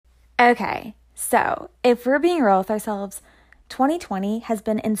Okay, so if we're being real with ourselves, 2020 has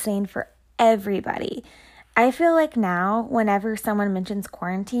been insane for everybody. I feel like now, whenever someone mentions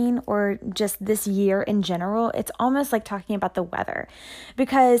quarantine or just this year in general, it's almost like talking about the weather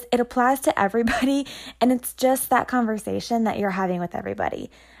because it applies to everybody, and it's just that conversation that you're having with everybody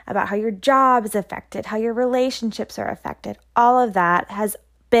about how your job is affected, how your relationships are affected. All of that has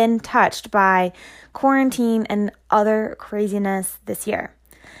been touched by quarantine and other craziness this year.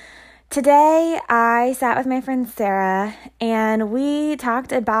 Today, I sat with my friend Sarah, and we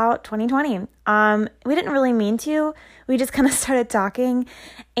talked about 2020. We didn't really mean to. We just kind of started talking,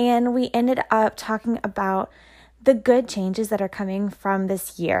 and we ended up talking about the good changes that are coming from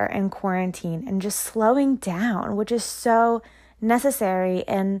this year and quarantine and just slowing down, which is so necessary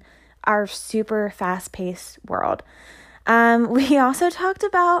in our super fast-paced world. We also talked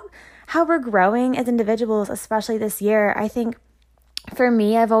about how we're growing as individuals, especially this year. I think for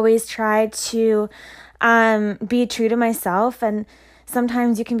me, I've always tried to be true to myself, and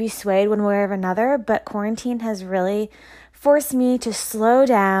sometimes you can be swayed one way or another, but quarantine has really forced me to slow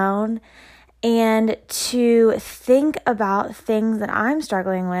down and to think about things that I'm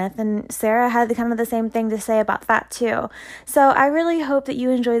struggling with, and Sarah had kind of the same thing to say about that too. So I really hope that you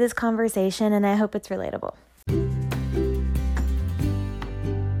enjoy this conversation, and I hope it's relatable.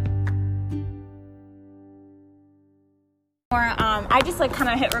 I just kind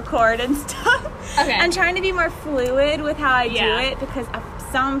of hit record and stuff. Okay. I'm trying to be more fluid with how I do it because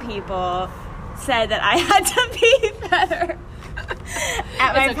some people said that I had to be better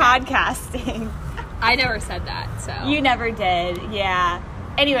at my podcasting. I never said that, so. You never did, yeah.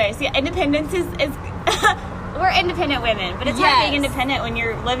 Anyways, independence is we're independent women, but it's hard being independent when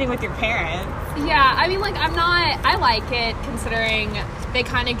you're living with your parents. Yeah, I mean, I like it considering they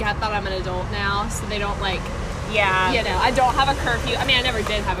kind of get that I'm an adult now, so they don't I don't have a curfew. I mean, I never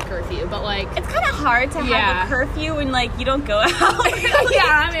did have a curfew, but it's kind of hard to have a curfew when you don't go out.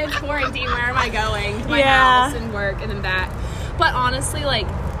 Yeah, I mean, it's quarantine. Where am I going? To my house and work and then back. But honestly,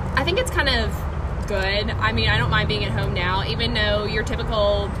 I think it's kind of good. I mean, I don't mind being at home now, even though your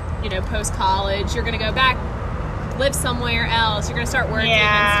typical, post-college, you're going to go back, live somewhere else, you're going to start working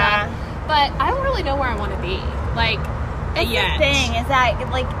and stuff. But I don't really know where I want to be. It's the thing is that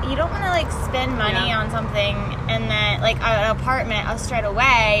you don't want to spend money on something and then an apartment straight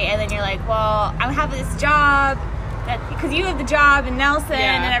away, and then you're well, I have this job because you have the job in Nelson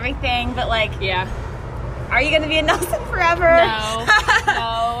and everything, but are you going to be in Nelson forever? No.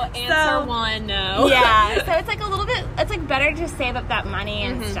 Answer one, no. Yeah. So it's a little bit. It's better to save up that money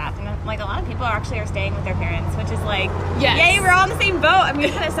and stuff. And a lot of people are staying with their parents, which is yay, we're all in the same boat. I mean,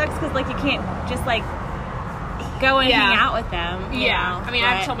 it kind of sucks because you can't just go and hang out with them. You know? I mean,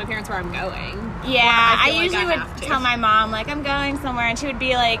 I have to tell my parents where I'm going. Yeah, I usually would tell my mom, I'm going somewhere, and she would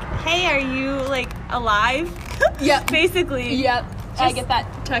be like, hey, are you, alive? Yep. Basically. Yep. I get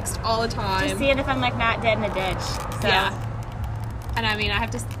that text all the time. Just seeing if I'm, not dead in a ditch. So. Yeah. And, I mean, I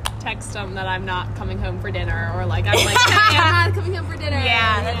have to text them that I'm not coming home for dinner, or, hey, I'm not coming home for dinner.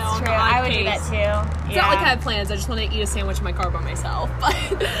 Yeah, that's true. I would do that, too. It's not I have plans. I just want to eat a sandwich in my car by myself. But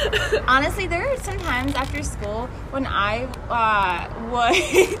honestly, there are some times after school when I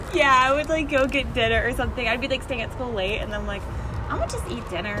would, I would, go get dinner or something. I'd be, staying at school late, and I'm I'm going to just eat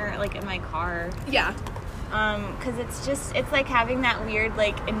dinner, in my car. Yeah. Because it's having that weird,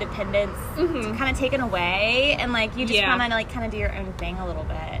 independence kind of taken away, and, you just want to, kind of do your own thing a little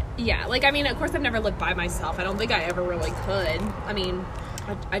bit. Yeah, I mean, of course, I've never lived by myself. I don't think I ever really could. I mean,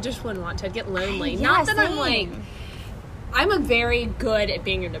 I just wouldn't want to. I'd get lonely. Yeah, Not that same. I'm a very good at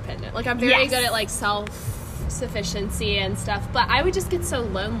being independent. I'm very good at, self-sufficiency and stuff, but I would just get so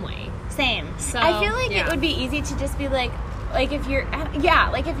lonely. Same. So, I feel it would be easy to just be if you're,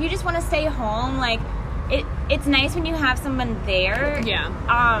 if you just want to stay home, it's nice when you have someone there. Yeah.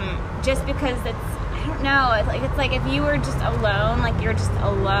 Just because I don't know. It's if you were just alone, you're just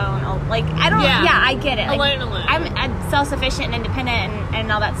alone. I don't. Yeah, I get it. Alone. I'm self-sufficient and independent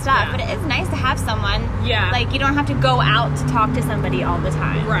and all that stuff. Yeah. But it's nice to have someone. Yeah. You don't have to go out to talk to somebody all the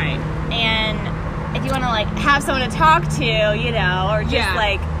time. Right. And if you want to have someone to talk to, or just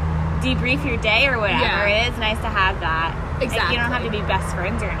debrief your day or whatever, it is nice to have that. Exactly. You don't have to be best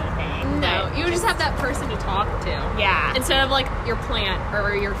friends or anything. No, you would just have that person to talk to. Yeah. Instead of your plant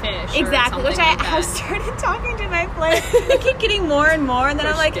or your fish. Exactly. Which I have started talking to my plant. I keep getting more and more, and then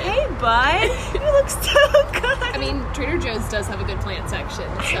I'm hey, bud, you look so good. I mean, Trader Joe's does have a good plant section.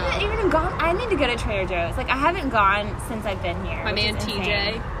 So. I haven't even gone. I need to go to Trader Joe's. I haven't gone since I've been here. My man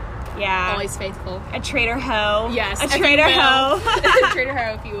TJ. Yeah. Always faithful. A Trader Ho. Yes. A Trader Ho. Trader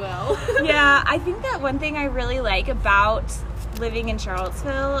Ho, if you will. Yeah, I think that one thing I really like about living in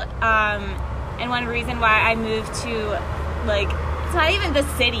Charlottesville, and one reason why I moved to, like, it's not even the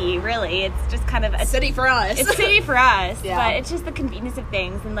city, really. It's just kind of a city for us. It's a city for us, yeah. But it's just the convenience of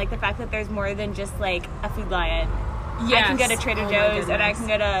things and, like, the fact that there's more than just, like, a Food Lion. Yes. I can go to Trader Joe's and I can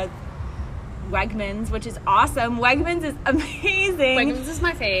go to Wegmans, which is awesome. Wegmans is amazing. Wegmans is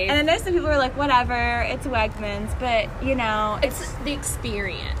my fave. And I know some people are like, whatever, it's Wegmans, but, you know, it's the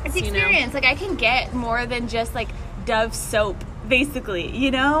experience. It's the experience. You know? Like, I can get more than just, like, Dove soap, basically,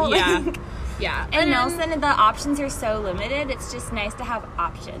 you know? Yeah. Yeah. And Nelson, the options are so limited. It's just nice to have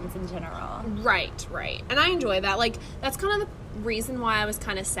options in general. Right. And I enjoy that. Like, that's kind of the reason why I was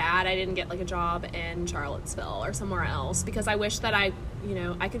kind of sad I didn't get, like, a job in Charlottesville or somewhere else, because I wish that I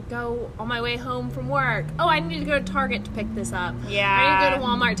could go on my way home from work. Oh, I need to go to Target to pick this up. Yeah. I need to go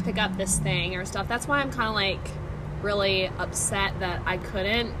to Walmart to pick up this thing or stuff. That's why I'm kind of, like, really upset that I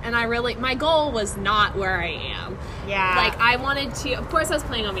couldn't. And my goal was not where I am. Yeah. Like, I wanted to, of course I was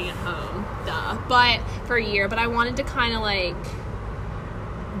planning on being at home, but for a year, but I wanted to kind of, like,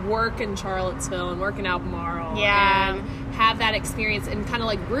 work in Charlottesville and work in Albemarle. Yeah. And have that experience and kind of,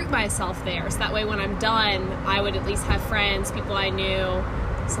 like, root myself there. So that way when I'm done, I would at least have friends, people I knew,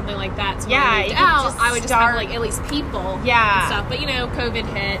 something like that. So when I moved out, I would just have, like, at least people and stuff. But, COVID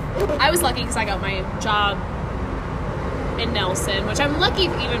hit. I was lucky because I got my job in Nelson, which I'm lucky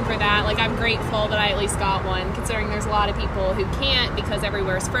even for that. Like, I'm grateful that I at least got one, considering there's a lot of people who can't because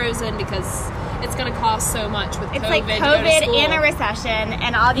everywhere's frozen, because it's going to cost so much with it's COVID. It's like COVID and a recession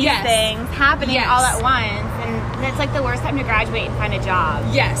and all these things happening all at once, and it's like the worst time to graduate and find a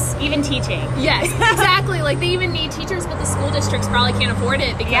job. Yes. Even teaching. Yes, exactly. Like, they even need teachers, but the school districts probably can't afford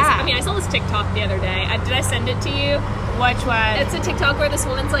it because, I mean, I saw this TikTok the other day. Did I send it to you? Which one? It's a TikTok where this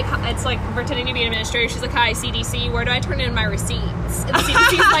woman's like, it's like pretending to be an administrator. She's like, hi, CDC, where do I turn in my receipts? And the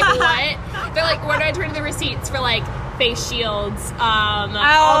CDC's like, what? They're like, where do I turn in the receipts for, like, face shields,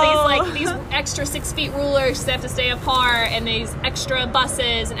 all these extra 6 feet rulers that have to stay apart, and these extra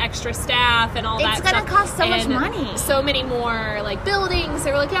buses and extra staff and all that stuff. It's gonna cost so much money. So many more, like, buildings.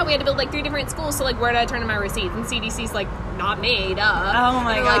 They were like, yeah, we had to build, like, 3 different schools, so, like, where do I turn in my receipts? And CDC's like, not made up. Oh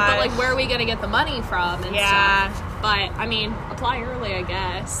my god. Like, but, like, where are we gonna get the money from and stuff? But, I mean, apply early, I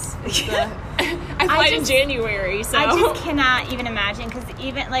guess. I applied in January, so. I just cannot even imagine, because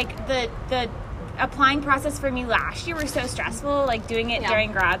even, like, the applying process for me last year was so stressful, like, doing it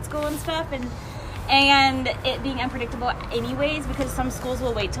during grad school and stuff, and it being unpredictable anyways, because some schools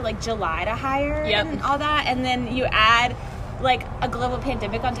will wait till, like, July to hire and all that, and then you add, like, a global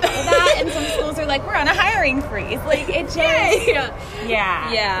pandemic on top of that, and some schools are like, we're on a hiring freeze. Like, it just...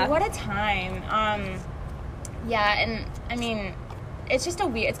 Yeah. What a time. And, I mean, it's just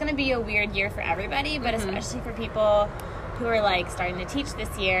it's going to be a weird year for everybody, but especially for people who are, like, starting to teach this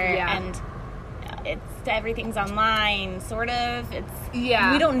year, and everything's online, sort of. We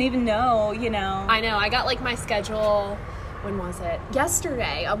don't even know, I know. I got, like, my schedule, when was it?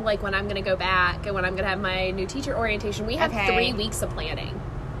 Yesterday, of, like, when I'm going to go back and when I'm going to have my new teacher orientation. We have 3 weeks of planning.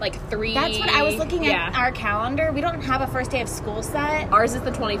 Like, 3. That's what I was looking at our calendar. We don't have a first day of school set. Ours is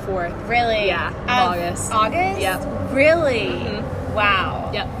the 24th. Really? Yeah, August. August? Yep. Really? Mm-hmm. Wow.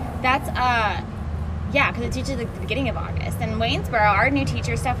 Yep. That's, because it teaches at the beginning of August. And Waynesboro, our new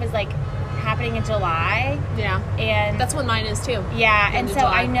teacher stuff is, like, happening in July. Yeah. And that's when mine is, too. Yeah, and so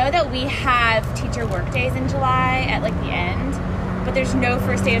July. I know that we have teacher work days in July at, like, the end. But there's no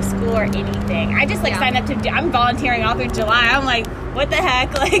first day of school or anything. I just, like, signed up I'm volunteering all through July. I'm like, what the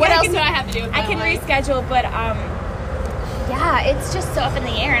heck? Like, what else do I have to do with I can reschedule, but, it's just so up in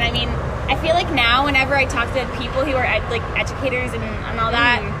the air. And, I mean, I feel like now whenever I talk to people who are, educators and all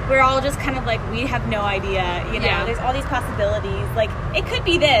that, we're all just kind of like, we have no idea, There's all these possibilities. Like, it could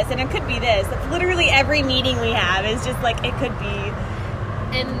be this, and it could be this. Like, literally every meeting we have is just, like, it could be.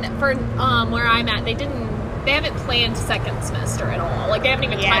 And for where I'm at, they haven't planned second semester at all. Like, they haven't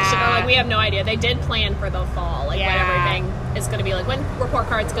even touched it. Or, like, we have no idea. They did plan for the fall, like, what everything is going to be like, when report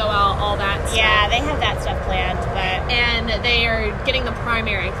cards go out, all that stuff. Yeah, they have that stuff planned, but... And they are getting the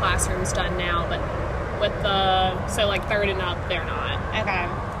primary classrooms done now, but with like, 3rd and up, they're not.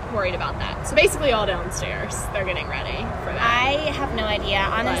 Okay. Worried about that. So basically all downstairs. They're getting ready for that. I have no idea.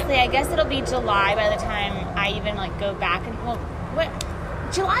 Honestly, I guess it'll be July by the time I even, like, go back and... Well, what...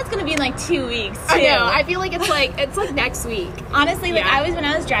 July's gonna be in, like, 2 weeks, too. I know. I feel like it's like next week. Honestly, like, when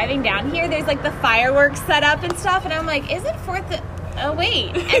I was driving down here, there's, like, the fireworks set up and stuff, and I'm like, is it 4th? Oh, wait.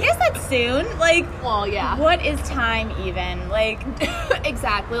 I guess that's soon. Like, well, yeah. What is time even? Like,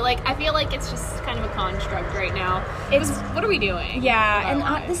 exactly. Like, I feel like it's just kind of a construct right now. What are we doing? Yeah,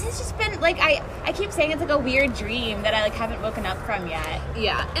 and this has just been, like, I keep saying it's, like, a weird dream that I, like, haven't woken up from yet.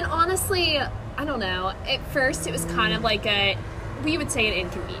 Yeah, and honestly, I don't know. At first, it was kind of like we would say an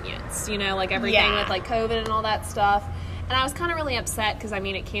inconvenience, you know, like everything with like COVID and all that stuff. And I was kind of really upset because, I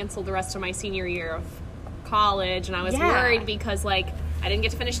mean, it canceled the rest of my senior year of college, and I was worried because, like, I didn't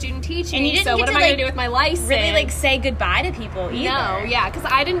get to finish student teaching, and you didn't so what am I going to do with my license? Really, like, say goodbye to people either. No, because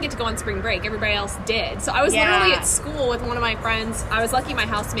I didn't get to go on spring break. Everybody else did. So I was literally at school with one of my friends. I was lucky my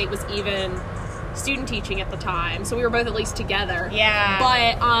housemate was even student teaching at the time, so we were both at least together. Yeah.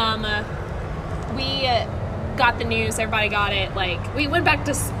 But we got the news. Everybody got it. Like, we went back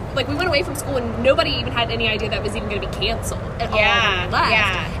to... Like, we went away from school, and nobody even had any idea that was even going to be canceled at all when we left.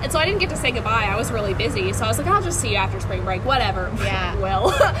 Yeah. And so I didn't get to say goodbye. I was really busy. So I was like, I'll just see you after spring break. Whatever. Yeah.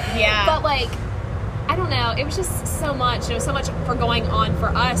 Well. Yeah. But, like, I don't know. It was just so much. It was so much for going on for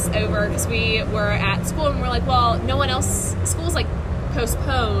us over, because we were at school, and we're like, well, no one else... School's, like,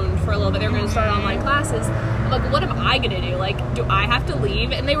 postponed for a little bit. They were going to start online classes. I'm like, what am I going to do? Like, do I have to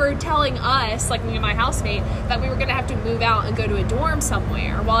leave? And they were telling us, like me and my housemate, that we were going to have to move out and go to a dorm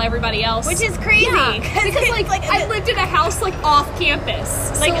somewhere while everybody else... Which is crazy. Yeah, because, like I lived in a house, like, off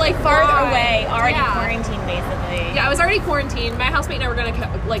campus. Like farther away, already quarantined, basically. Yeah, I was already quarantined. My housemate and I were going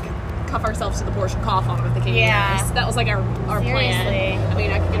to, cuff ourselves to the porch and cough on with the nurse. That was, like, our plan. I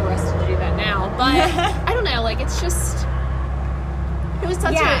mean, I could get arrested to do that now. But, I don't know, like, it's just... It was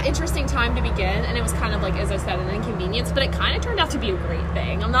such an interesting time to begin, and it was kind of like, as I said, an inconvenience, but it kind of turned out to be a great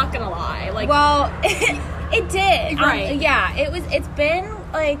thing. I'm not gonna lie. Like, well, it did. Right. It's been,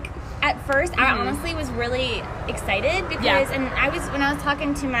 like, at first, I honestly was really excited because, and when I was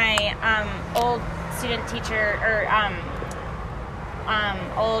talking to my old student teacher, or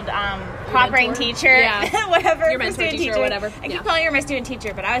prop-ring teacher, whatever. Your mentor teacher or whatever. I keep calling her my student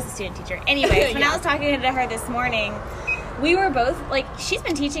teacher, but I was a student teacher. Anyways, when I was talking to her this morning, we were both, like, she's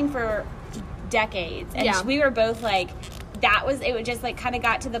been teaching for decades, and we were both, like, it just, like, kind of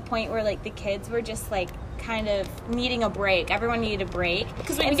got to the point where, like, the kids were just, like, kind of needing a break. Everyone needed a break.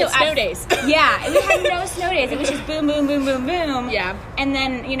 Because we didn't get snow days. Yeah, we had no snow days. It was just boom, boom, boom, boom, boom. Yeah. And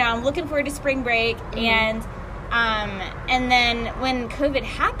then, you know, I'm looking forward to spring break, and then when COVID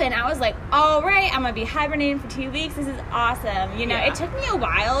happened, I was like, all right, I'm going to be hibernating for 2 weeks. This is awesome. You know, it took me a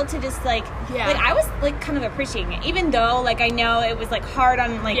while to just, like, I was, like, kind of appreciating it, even though, like, I know it was, like, hard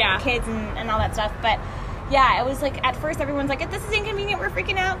on, like, kids and all that stuff. But, it was, like, at first everyone's like, this is inconvenient, we're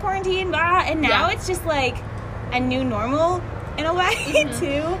freaking out, quarantine, blah. And now it's just, like, a new normal in a way,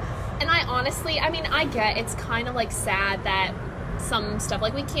 too. And I honestly, I mean, I get it's kind of, like, sad that some stuff,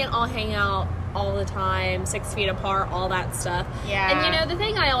 like, we can't all hang out all the time, 6 feet apart, all that stuff. Yeah. And, you know, the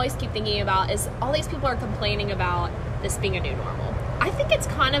thing I always keep thinking about is all these people are complaining about this being a new normal. I think it's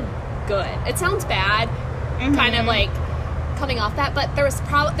kind of good. It sounds bad, kind of, like, coming off that, but there was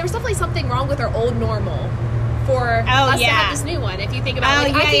definitely something wrong with our old normal for us to have this new one. If you think about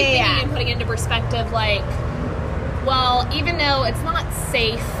it, like, I keep thinking and putting into perspective, like, well, even though it's not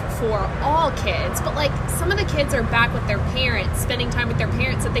safe for all kids, but, like, some of the kids are back with their parents, spending time with their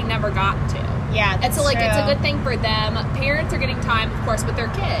parents that they never got to. Yeah, that's and so, like, true. It's a good thing for them. Parents are getting time, of course, with their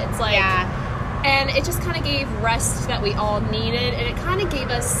kids. Like, and it just kind of gave rest that we all needed, and it kind of gave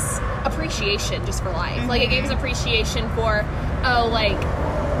us appreciation just for life. Like, it gave us appreciation for,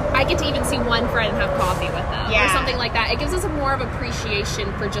 I get to even see one friend and have coffee with them, or something like that. It gives us more of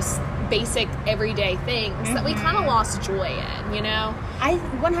appreciation for just basic everyday things that we kind of lost joy in, you know?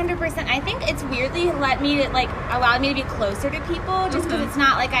 100%. I think it's weirdly allowed me to be closer to people, just because it's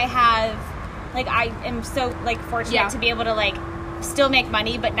not like I have, like, I am so, like, fortunate to be able to, like, still make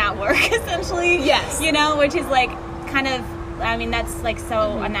money but not work, essentially. Yes. You know, which is, like, kind of, I mean, that's, like,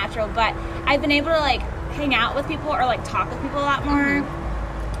 so unnatural, but I've been able to, like, hang out with people or, like, talk with people a lot more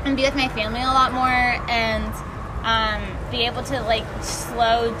and be with my family a lot more, and be able to, like,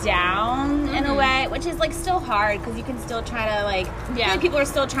 slow down in a way, which is, like, still hard because you can still try to, like, people are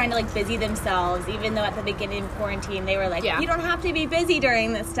still trying to, like, busy themselves, even though at the beginning of quarantine they were like, you don't have to be busy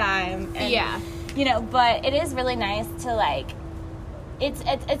during this time. And, you know, but it is really nice to, like,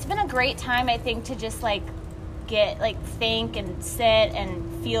 it's been a great time, I think, to just, like, get, like, think and sit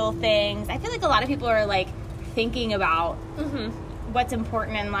and feel things. I feel like a lot of people are, like, thinking about what's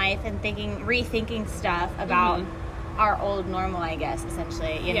important in life and rethinking stuff about our old normal, I guess,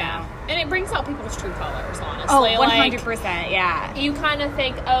 essentially, you know. And it brings out people's true colors, honestly. Oh, 100%, yeah. You kind of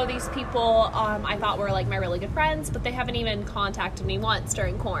think, oh, these people I thought were, like, my really good friends, but they haven't even contacted me once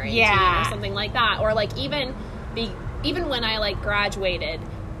during quarantine or something like that. Or, like, even when I, like, graduated,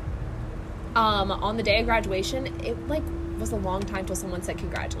 on the day of graduation, it, like, was a long time till someone said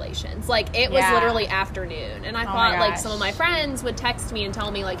congratulations. Like, it was literally afternoon, and I thought, like, some of my friends would text me and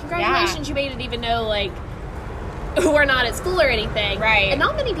tell me, like, congratulations, you made it, even though, like, who are not at school or anything. Right. And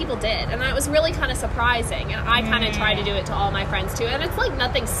not many people did. And that was really kind of surprising. And I kind of try to do it to all my friends too. And it's like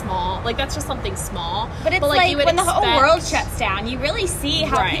nothing small. Like that's just something small. But it's like when the whole world shuts down, you really see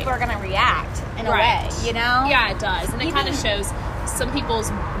how people are going to react in a way, you know? Yeah, it does. And it kind of shows some people's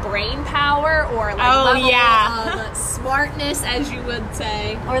brain power or like level of smartness, as you would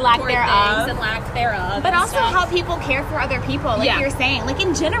say, or lack thereof, and lack thereof. But also how people care for other people, like you're saying, like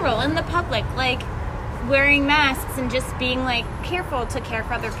in general, in the public, like wearing masks and just being like careful to care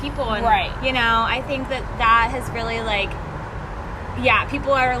for other people. And, you know, I think that has really like,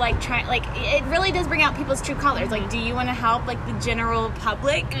 people are like trying, like it really does bring out people's true colors. Like, do you want to help like the general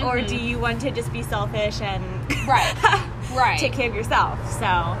public, or do you want to just be selfish and take care of yourself?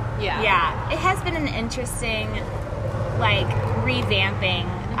 So it has been an interesting like revamping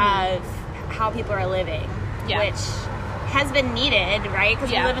of how people are living, which has been needed, right? Because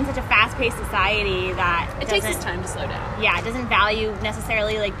we live in such a fast-paced society that it takes us time to slow down. Yeah, it doesn't value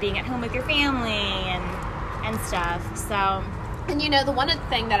necessarily like being at home with your family and stuff. So, and you know, the one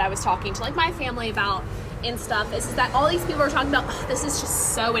thing that I was talking to like my family about and stuff is that all these people are talking about, this is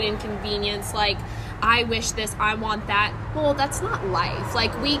just so an inconvenience. Like, I wish this, I want that. Well, that's not life.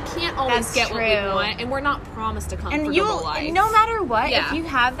 Like, we can't always get what we want, and we're not promised a comfortable life. No matter what, if you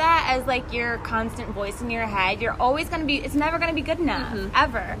have that as like your constant voice in your head, you're always going to be, it's never going to be good enough,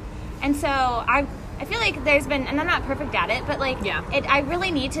 ever. And so I feel like there's been, and I'm not perfect at it, but like, I really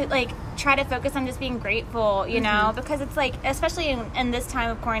need to like try to focus on just being grateful, you know, because it's like, especially in this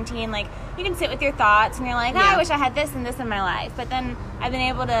time of quarantine, like you can sit with your thoughts and you're like, I wish I had this and this in my life. But then I've been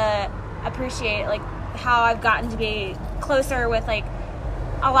able to appreciate like how I've gotten to be closer with like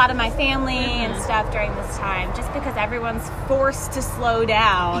a lot of my family and stuff during this time, just because everyone's forced to slow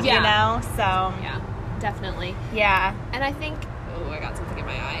down, you know? So yeah, definitely. Yeah. And I think, I got something in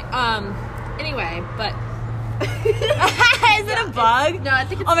my eye. Anyway, but is it a bug? No, I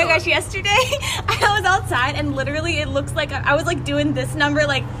think it's oh my gosh, yesterday I was outside and literally it looks like I was like doing this number,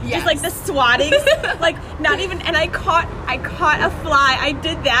 like just like the swatting, like not even, and I caught a fly. I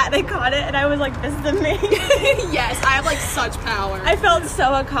did that and I caught it and I was like, this is amazing. Yes, I have like such power. I felt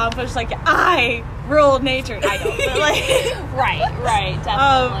so accomplished, like I ruled nature. I don't, but like right,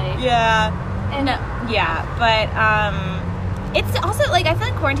 definitely. But it's also like I feel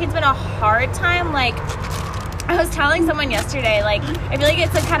like quarantine's been a hard time. Like I was telling someone yesterday, like I feel like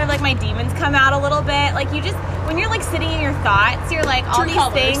it's like kind of like my demons come out a little bit. Like you just, when you're like sitting in your thoughts, you're like all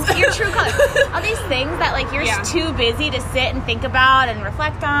these things, your true colors, all these things that like you're just too busy to sit and think about and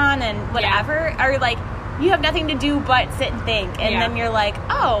reflect on and whatever, are like you have nothing to do but sit and think, and then you're like,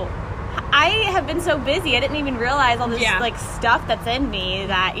 oh, I have been so busy, I didn't even realize all this like stuff that's in me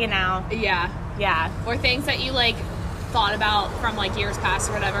that, you know, or things that you like thought about from like years past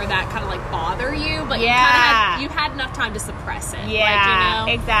or whatever that kind of like bother you, but you've had enough time to suppress it. Like, you know?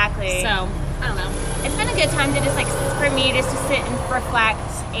 Exactly. So I don't know, it's been a good time to just like for me just to sit and reflect,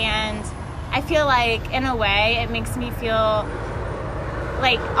 and I feel like in a way it makes me feel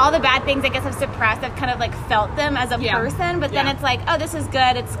like all the bad things I guess I've suppressed, I've kind of like felt them as a person, but then it's like, oh, this is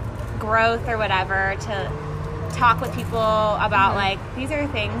good, it's growth or whatever, to talk with people about like, these are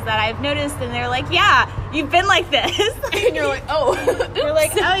things that I've noticed, and they're like, yeah, you've been like this. And you're like, oh, you're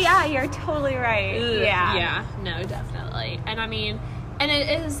like, oh yeah, you're totally right. No, definitely. And I mean, and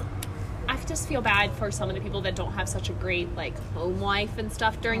it is, I just feel bad for some of the people that don't have such a great like home life and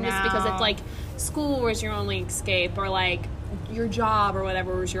stuff during this, because it's like school was your only escape, or like your job or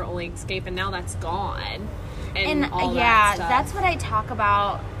whatever was your only escape, and now that's gone. And all that stuff. That's what I talk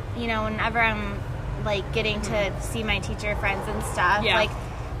about, you know, whenever I'm like getting to see my teacher friends and stuff. Like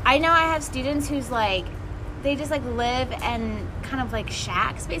I know I have students who's like, they just like live in kind of like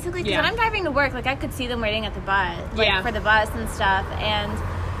shacks basically, because when I'm driving to work, like I could see them waiting at the bus, like for the bus and stuff, and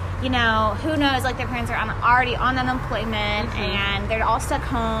you know, who knows, like their parents are already on unemployment and they're all stuck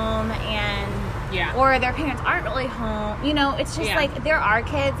home, and or their parents aren't really home, you know. It's just like there are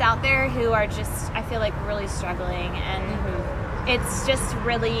kids out there who are just, I feel like, really struggling, and it's just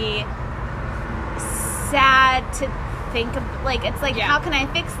really sad to think of, like, it's like, how can I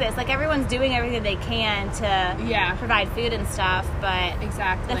fix this? Like, everyone's doing everything they can to provide food and stuff, but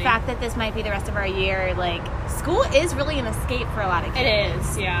the fact that this might be the rest of our year, like, school is really an escape for a lot of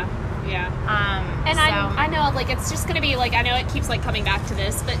kids. It is, and so, I know, like, it's just gonna be, like, I know it keeps, like, coming back to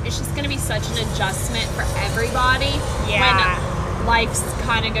this, but it's just gonna be such an adjustment for everybody when life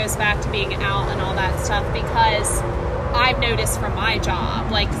kind of goes back to being out and all that stuff, because I've noticed from my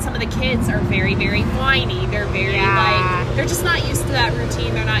job, like, some of the kids are very, very whiny. They're very, like, they're just not used to that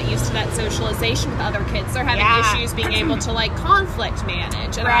routine. They're not used to that socialization with other kids. They're having issues being able to, like, conflict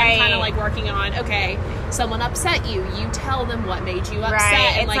manage. And I'm kind of, like, working on, okay, someone upset you. You tell them what made you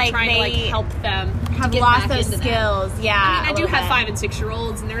upset. And, like, trying to, like, help them have lost those skills. That. I mean, I do have 5 and 6 year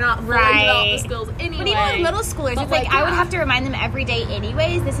olds, and they're not fully developed the skills anyway. But even with middle schoolers, it's like I would have to remind them every day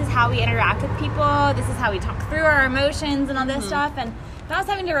anyways. This is how we interact with people. This is how we talk through our emotions and all this stuff. And if I was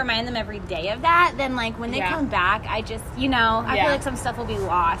having to remind them every day of that, then, like, when they come back, I just, I feel like some stuff will be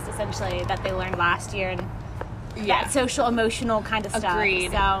lost, essentially, that they learned last year. And that social, emotional kind of stuff.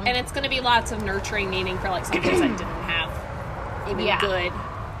 Agreed. So. And it's going to be lots of nurturing, meaning for, like, some kids that didn't have even good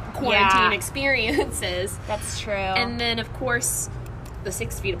quarantine experiences. That's true. And then, of course, the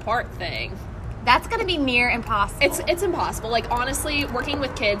 6 feet apart thing. That's going to be near impossible. It's impossible. Like, honestly, working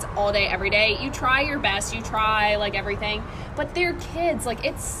with kids all day, every day, you try your best, you try, like, everything, but they're kids. Like,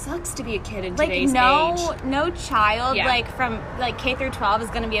 it sucks to be a kid in today's age. No child, like, from, like, K through 12 is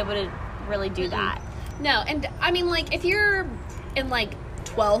going to be able to really do that. No, and, I mean, like, if you're in, like,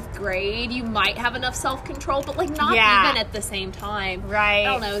 12th grade, you might have enough self-control, but, like, not even at the same time. Right. I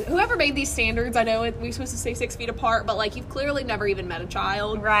don't know. Whoever made these standards, I know we're supposed to say 6 feet apart, but, like, you've clearly never even met a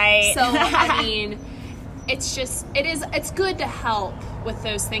child. Right. So, I mean, it's good to help with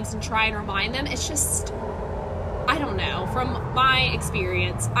those things and try and remind them. It's just, I don't know. From my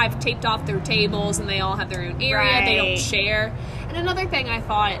experience, I've taped off their tables and they all have their own area. Right. They don't share. And another thing I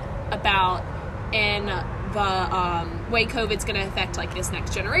thought about in the way COVID's going to affect, like, this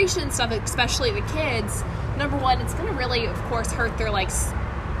next generation stuff, especially the kids. Number one, it's going to really, of course, hurt their, like,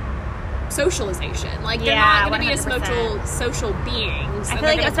 socialization. Like, they're not going to be as social beings. I feel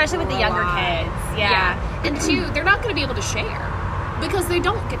like, especially with the younger kids. Yeah. And two, they're not going to be able to share because they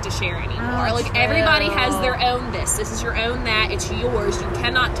don't get to share anymore. Oh, like, true. Everybody has their own this. This is your own that. It's yours. You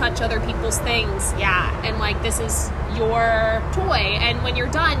cannot touch other people's things. Yeah. And, like, this is your toy. And when you're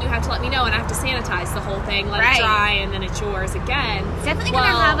done, you have to let me know, and I have to sanitize the whole thing, let it dry, and then it's yours again. It's definitely going to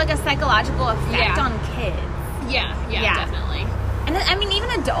have, like, a psychological effect on kids. Yeah, definitely. And then, I mean, even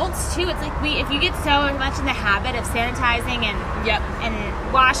adults too. It's like if you get so much in the habit of sanitizing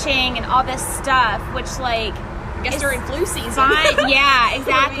and washing and all this stuff, which, like, I guess during flu season. Yeah,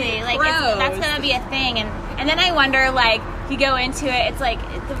 exactly. Like, that's gonna be a thing. And then I wonder, like, you go into it. It's like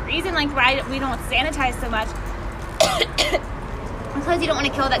the reason, like, why we don't sanitize so much because you don't want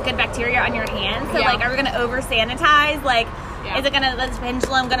to kill that good bacteria on your hands. So, like, are we gonna over sanitize? Like, is it gonna, this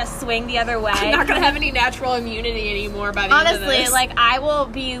pendulum gonna swing the other way? I'm not gonna have any natural immunity anymore by the end of this. Honestly, like, I will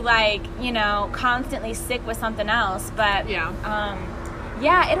be, like, constantly sick with something else. But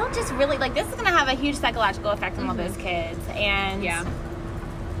it'll just really, like, this is gonna have a huge psychological effect on all those kids. And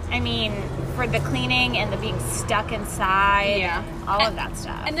I mean, for the cleaning and the being stuck inside, all of that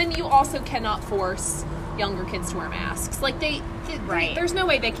stuff. And then you also cannot force younger kids to wear masks. Like, there's no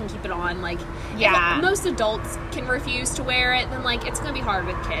way they can keep it on. Like, if most adults can refuse to wear it, then, like, it's gonna be hard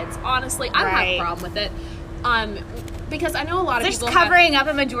with kids. Honestly, I don't have a problem with it. Because I know a lot of people just covering up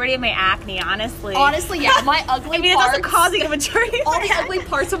a majority of my acne, honestly. Honestly, yeah. My ugly I mean, parts. it's also causing a majority of all the ugly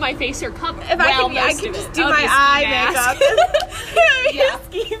parts of my face are covered. If I can just do my eye makeup.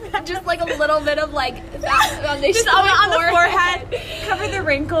 Just, like, a little bit of, like, that foundation just on the forehead. Cover the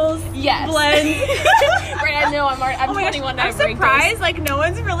wrinkles. Yes. Blend. Right, I know. I'm 21 now. I'm surprised, like, no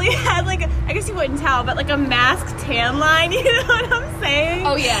one's really had, like, I guess you wouldn't tell, but, like, a masked tan line. You know what I'm saying?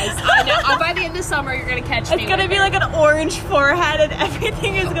 Oh, yes. I know. By the end of summer, you're going to catch me. It's going to be like an orange forehead and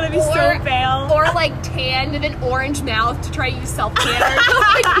everything is going to be so pale. Or, like, tanned and an orange mouth to try to use self-tanner.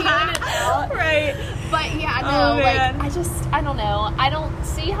 Like, feeling it out. Right. But, yeah, no, like, I don't know. I don't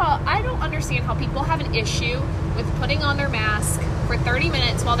understand how people have an issue with putting on their mask for 30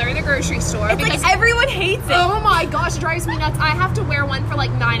 minutes while they're in the grocery store. It's like everyone hates it. Oh my gosh, it drives me nuts. I have to wear one for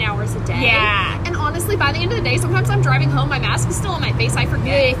like 9 hours a day. Yeah. And honestly, by the end of the day, sometimes I'm driving home, my mask is still on my face. I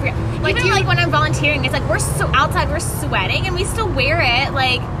forget. Like, even like when I'm volunteering, it's like we're so outside, we're sweating, and we still wear it.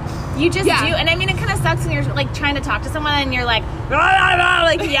 Like, you just do. And I mean, it kind of sucks when you're like trying to talk to someone and you're like, blah, blah, blah,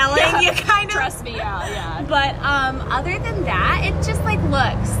 like yelling. You kind of trust me, yeah. But other than that, it's just like,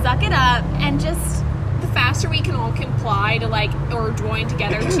 look, suck it up and just. The faster we can all comply to like or join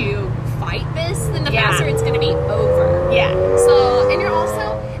together to fight this, then the faster it's going to be over. Yeah. So, and you're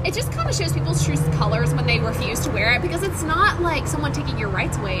also, it just kind of shows people's true colors when they refuse to wear it, because it's not like someone taking your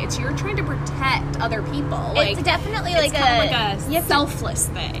rights away. It's you're trying to protect other people. Like, it's definitely it's like a selfless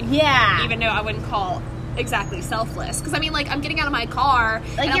thing. Yeah. Even though I wouldn't call exactly selfless, because I mean, like, I'm getting out of my car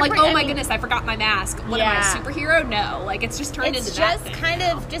and I'm like, oh my goodness, I forgot my mask. What am I, a superhero? No, like, it's just turned into that thing. It's just kind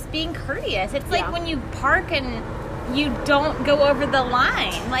of just being courteous. It's like when you park and you don't go over the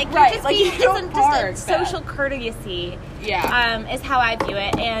line. Like, you're Right, just like, being, you don't it's park just a social courtesy. Yeah. Is how I view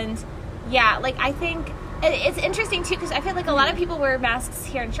it. And yeah, like, I think it's interesting too, because I feel like a lot of people wear masks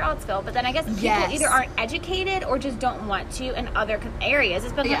here in Charlottesville, but then I guess people either aren't educated or just don't want to in other areas.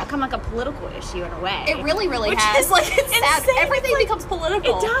 It's become like a political issue in a way. It really Which has. is, Like, it's sad. insane. Everything It's like, becomes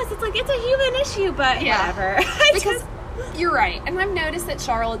political. It does. It's like, it's a human issue, but whatever. Because you're right. And I've noticed that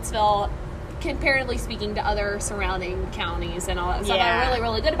Charlottesville, comparatively speaking to other surrounding counties and all that stuff, are really,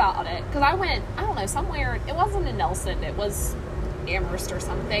 really good about it. Because I went, I don't know, somewhere, it wasn't in Nelson, it was Amherst or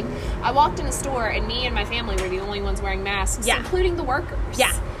something. I walked in a store and me and my family were the only ones wearing masks, including the workers.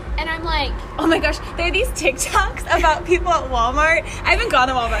 Yeah. And I'm like, oh my gosh, there are these TikToks about people at Walmart. I haven't gone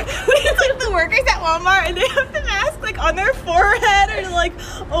to Walmart. But it's like the workers at Walmart and they have the mask like on their forehead or like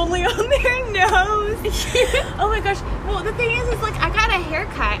only on their nose. Oh my gosh. Well, the thing is like I got a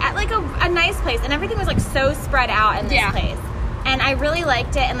haircut at like a nice place and everything was like so spread out in this place. And I really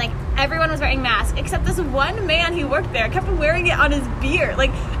liked it, and like everyone was wearing masks except this one man who worked there kept wearing it on his beard,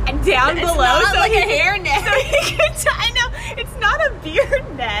 like down below. Not so like a hairnet. So he could I know it's not a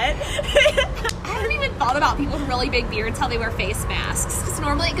beard net. I haven't even thought about people with really big beards how they wear face masks, because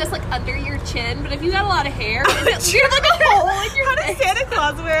normally it goes like under your chin, but if you got a lot of hair, you have like a hole in your How does Santa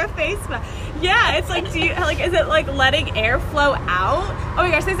Claus wear a face mask? Yeah, it's like, is it like letting air flow out? Oh my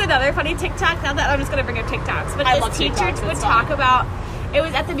gosh, there's another funny TikTok. Now that I'm just gonna bring up TikToks, but this teacher would talk about. It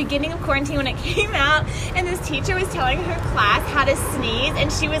was at the beginning of quarantine when it came out, and this teacher was telling her class how to sneeze,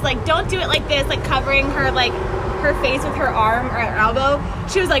 and she was like, "Don't do it like this," like covering her like her face with her arm or her elbow.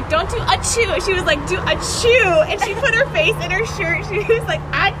 She was like, "Don't do achoo." She was like, "Do achoo," and she put her face in her shirt. She was like,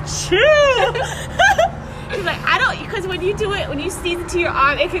 achoo. She's like, I don't, because when you do it, when you sneeze into your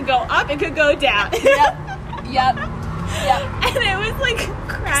arm, it could go up, it could go down. Yep. And it was like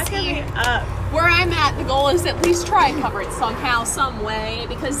cracking me up. Where I'm at, the goal is at least try and cover it somehow, some way,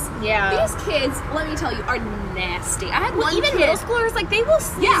 because these kids, let me tell you, are nasty. I had one even kid, middle schoolers, like they will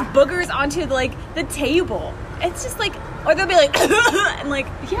sneeze boogers onto like the table. It's just like, or they'll be like, and like,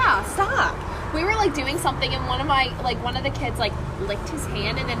 stop. We were like doing something, and one of the kids like licked his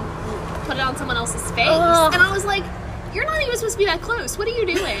hand and then put it on someone else's face. Ugh. And I was like, you're not even supposed to be that close. What are you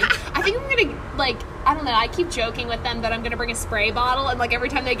doing? I think I'm gonna, like, I don't know, I keep joking with them that I'm gonna bring a spray bottle, and like every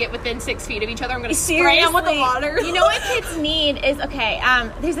time they get within 6 feet of each other, I'm gonna spray them with the water. You know what kids need is,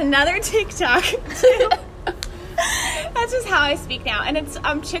 there's another TikTok too. That's just how I speak now. And it's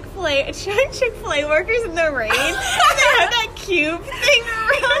Chick-fil-A. It's showing Chick-fil-A workers in the rain. And they have that cube thing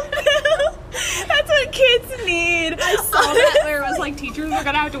around them. That's what kids need. I saw that where it was like teachers are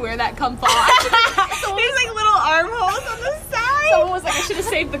gonna have to wear that come fall. There's like little armholes on the side. Someone was like, I should have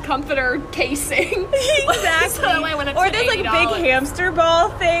saved the comforter casing. Exactly. So that way when it's or there's like big hamster ball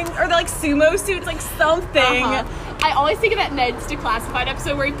things, or they're like sumo suits, like something. I always think of that Ned's Declassified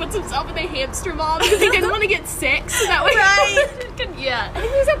episode where he puts himself in a hamster ball because he didn't want to get sick. So that way, I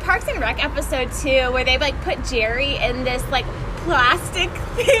think there's a Parks and Rec episode too where they like put Jerry in this like plastic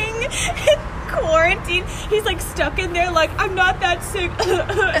thing in quarantine. He's like stuck in there like, I'm not that sick.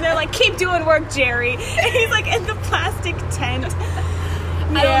 And they're like, keep doing work, Jerry. And he's like in the plastic tent.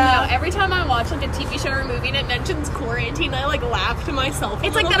 I don't know. Every time I watch like a TV show or movie and it mentions quarantine, I like laugh to myself.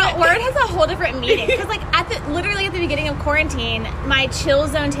 It's like that word has a whole different meaning. Because like literally at the beginning of quarantine, my chill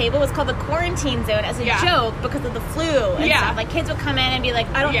zone table was called the quarantine zone as a joke because of the flu and stuff. Like kids would come in and be like,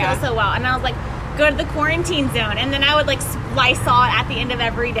 I don't feel so well, and I was like, go to the quarantine zone, and then I would like Lysol it at the end of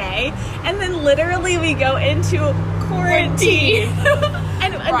every day, and then literally we go into quarantine.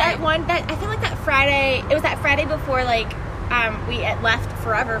 and that I feel like that Friday, it was that Friday before like we left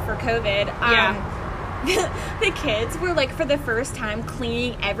forever for COVID. The kids were like for the first time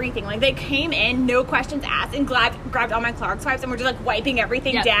cleaning everything. Like they came in, no questions asked, and grabbed all my Clorox wipes and were just like wiping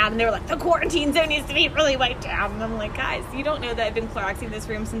everything down. And they were like, the quarantine zone needs to be really wiped down. And I'm like, guys, you don't know that I've been Cloroxing this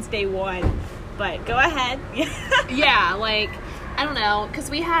room since day one. But go ahead. Like, I don't know,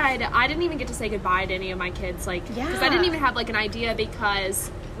 because I didn't even get to say goodbye to any of my kids, like, because I didn't even have like an idea, because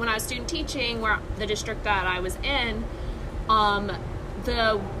when I was student teaching, where the district that I was in, on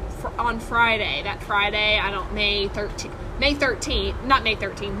Friday, March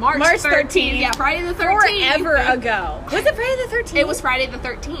 13th. Yeah, Friday the 13th. Forever ago. Was it Friday the 13th? It was Friday the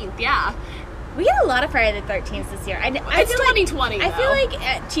 13th, yeah. We had a lot of Friday the 13th this year. It's 2020, I feel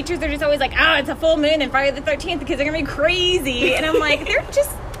like teachers are just always like, it's a full moon and Friday the 13th, the kids are going to be crazy. And I'm like, they're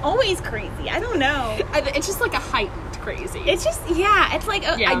just always crazy. I don't know. It's just like a heightened crazy. It's just, it's like,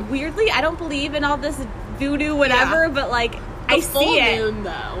 weirdly, I don't believe in all this voodoo whatever, but like, The full moon,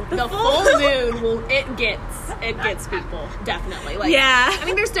 though. The full moon will it gets people, definitely. Like, yeah. I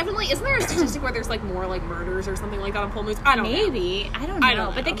mean, there's definitely, isn't there a statistic where there's like more like murders or something like that on full moons? I don't know. Maybe. I don't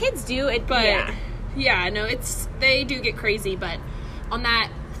know. But the kids do it. But yeah, no, they do get crazy. But on that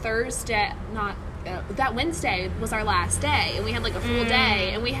Thursday, that Wednesday was our last day, and we had like a full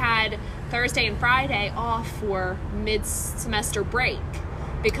day, and we had Thursday and Friday off for mid-semester break.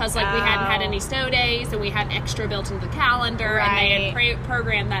 Because, like, we hadn't had any snow days, and we had extra built into the calendar, and they had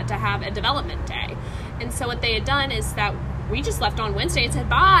programmed that to have a development day. And so what they had done is that we just left on Wednesday and said,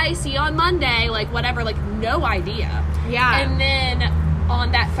 bye, see you on Monday, like, whatever, like, no idea. Yeah. And then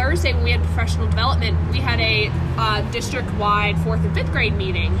on that Thursday when we had professional development, we had a district-wide 4th and 5th grade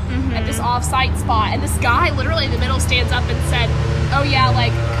meeting at this off-site spot. And this guy literally in the middle stands up and said, oh, yeah,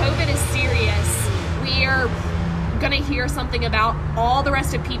 like, COVID is serious. We are going to hear something about all the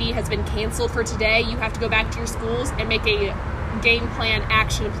rest of PD has been canceled for today. You have to go back to your schools and make a game plan,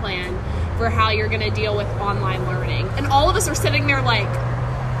 action plan for how you're going to deal with online learning. And all of us are sitting there like,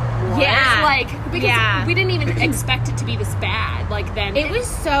 what? Yeah. Like, because we didn't even expect it to be this bad. Like, then it was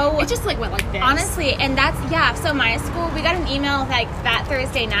so... It just, like, went like this. Honestly, and so my school, we got an email, like, that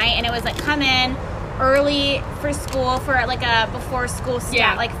Thursday night, and it was, like, come in early for school for, like, a before-school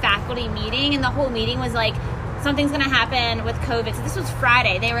like, faculty meeting, and the whole meeting was, like, something's going to happen with COVID. So this was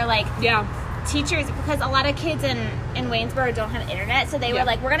Friday. They were like, teachers, because a lot of kids in Waynesboro don't have internet, so they were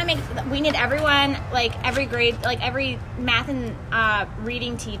like, we need everyone, like, every grade, like, every math and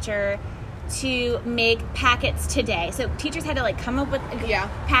reading teacher to make packets today. So teachers had to, like, come up with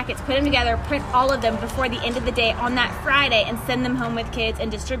packets, put them together, print all of them before the end of the day on that Friday, and send them home with kids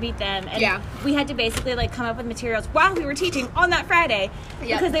and distribute them. And we had to basically, like, come up with materials while we were teaching on that Friday,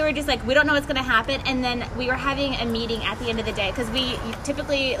 because they were just like, we don't know what's going to happen. And then we were having a meeting at the end of the day, because we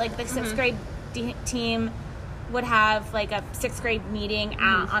typically, like, the 6th grade team would have, like, a 6th grade meeting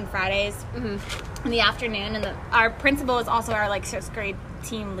on Fridays in the afternoon, and our principal is also our, like, 6th grade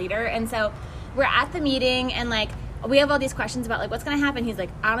team leader. And so we're at the meeting, and, like, we have all these questions about, like, what's going to happen. He's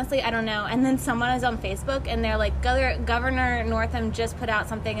like, honestly, I don't know. And then someone is on Facebook, and they're like, Governor Northam just put out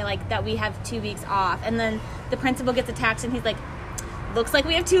something, like, that we have 2 weeks off. And then the principal gets a text, and he's like, looks like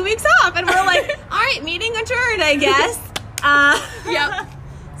we have 2 weeks off. And we're like, all right, meeting adjourned, I guess.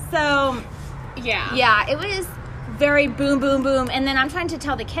 So yeah, it was very boom, boom, boom. And then I'm trying to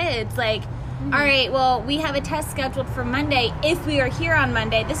tell the kids, like, all right, well, we have a test scheduled for Monday if we are here on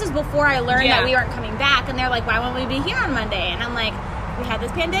Monday. This is before I learned that we weren't coming back. And they're like, why won't we be here on Monday? And I'm like, we had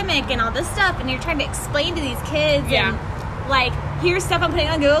this pandemic and all this stuff. And you're trying to explain to these kids. And, like, here's stuff I'm putting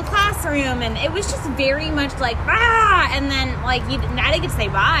on Google Classroom. And it was just very much like, and then, like, I didn't get to say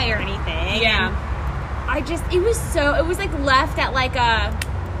bye or anything. And it was, like, left at, like,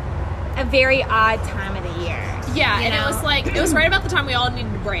 a very odd time of the year. And it was like, it was right about the time we all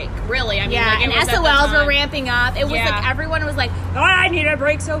needed a break, really. I mean, like, and SOLs were ramping up. It was like everyone was like, oh, I need a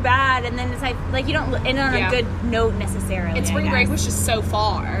break so bad. And then it's like you don't end on a good note necessarily. And spring break was just so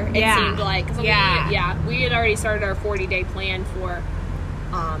far, it seemed like. We had already started our 40-day plan for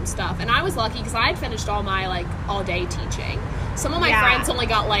stuff. And I was lucky because I had finished all my, like, all-day teaching. Some of my friends only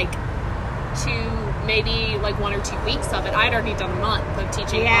got, like, 1 or 2 weeks of it. I'd already done a month of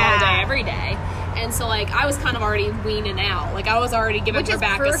teaching all day, every day. And so, like, I was kind of already weaning out. Like, I was already giving her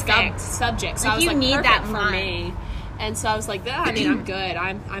back a subject. So like, I was you like, need perfect that for me. And so I was like, I mean, I'm good.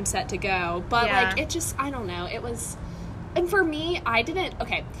 I'm set to go. But, like, it just, I don't know. It was... And for me, I didn't...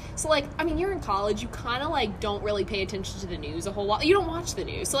 Okay, so, like, I mean, you're in college. You kind of, like, don't really pay attention to the news a whole lot. You don't watch the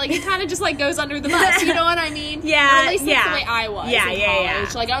news. So, like, it kind of just, like, goes under the bus. You know what I mean? Or at least that's the way I was in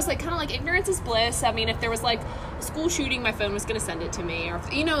college. Like, I was, like, kind of, like, ignorance is bliss. I mean, if there was, like, a school shooting, my phone was going to send it to me. Or,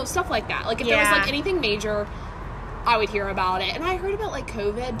 you know, stuff like that. Like, if there was, like, anything major... I would hear about it. And I heard about, like,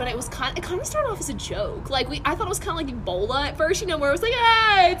 COVID, but it kind of started off as a joke. Like, I thought it was kind of like Ebola at first, you know, where it was like,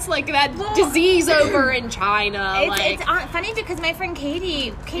 it's like that disease over in China. It's funny because my friend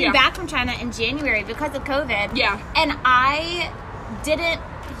Katie came back from China in January because of COVID. And I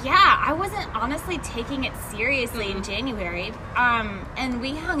wasn't honestly taking it seriously in January. And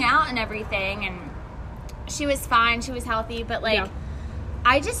we hung out and everything, and she was fine, she was healthy, but, like,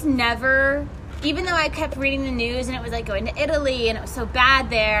 I just never... Even though I kept reading the news and it was like going to Italy and it was so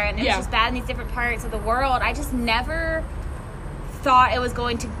bad there and it was just bad in these different parts of the world, I just never thought it was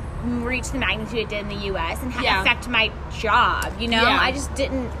going to reach the magnitude it did in the U.S. and affect my job, you know? I just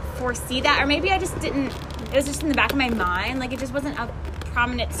didn't foresee that, or maybe I just didn't. It was just in the back of my mind. Like, it just wasn't a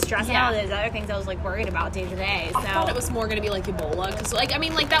prominent stress and all those other things I was like worried about day to day. So I thought it was more going to be like Ebola, because like, I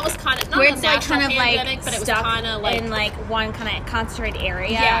mean, like that was kind of not where a it's like national kind of pandemic, like but it was stuck kind of like in like one kind of concentrated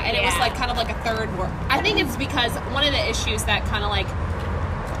area. Yeah, and it was like kind of like a third world. I think it's because one of the issues that kind of like,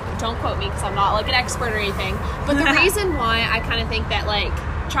 don't quote me because I'm not like an expert or anything, but the reason why I kind of think that like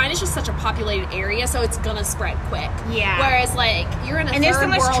China's just such a populated area, so it's gonna spread quick. Yeah. Whereas like you're in a and there's so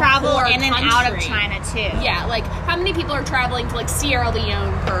much travel in and out of China too. Yeah, like how many people are traveling to like Sierra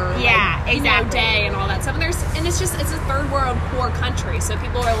Leone per day and all that stuff. And it's a third world poor country, so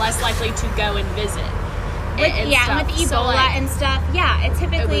people are less likely to go and visit. And with Ebola and stuff, it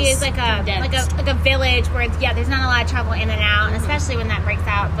typically is like a village where there's not a lot of travel in and out, and especially when that breaks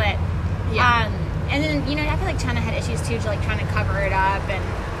out. But and then I feel like China had issues too, like trying to cover it up, and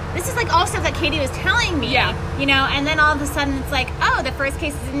this is like all stuff that Katie was telling me. And then all of a sudden it's like, oh, the first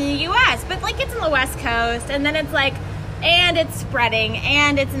case is in the U.S., but like it's in the West Coast, and then it's like, and it's spreading,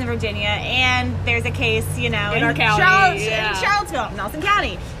 and it's in Virginia, and there's a case, in our county, in Charlottesville, Nelson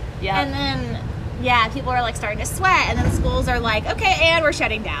County, and then. People are like starting to sweat, and then the schools are like, okay, and we're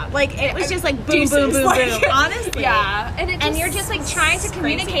shutting down. Like it was just like boom, boom, boom, boom. Honestly, and you're just like trying to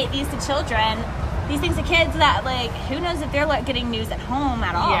communicate these to children, these things to kids that like who knows if they're like getting news at home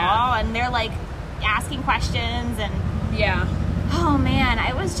at all, and they're like asking questions and oh man,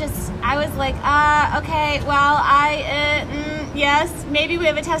 I was like, okay, well, yes, maybe we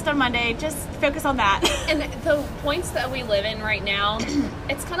have a test on Monday. Just focus on that. And the points that we live in right now,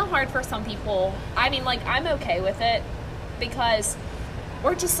 it's kind of hard for some people. I mean, like, I'm okay with it because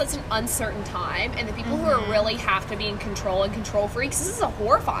we're just such an uncertain time. And the people who are really have to be in control and control freaks, this is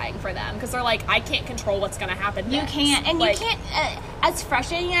horrifying for them because they're like, I can't control what's going to happen next. You can't. And like, you can't, as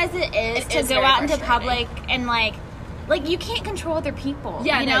frustrating as it is to go out into public and like you can't control other people,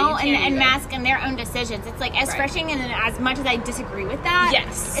 you and mask in their own decisions. It's like as frustrating and as much as I disagree with that,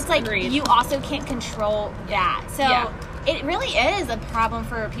 it's like you also can't control that. So it really is a problem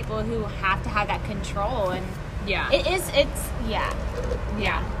for people who have to have that control, and it's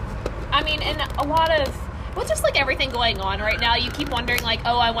I mean, and a lot of with just like everything going on right now, you keep wondering like,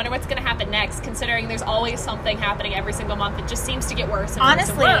 oh, I wonder what's going to happen next, considering there's always something happening every single month. It just seems to get worse and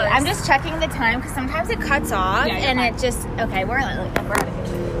honestly, worse and worse. I'm just checking the time because sometimes it cuts off and it just we're out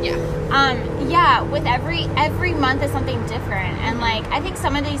of here. With every month is something different, and like I think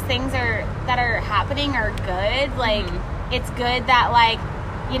some of these things that are happening are good. Like it's good that like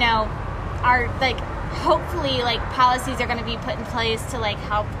our like hopefully like policies are going to be put in place to like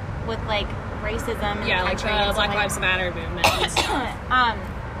help with like racism, like the Black Lives Matter movement. So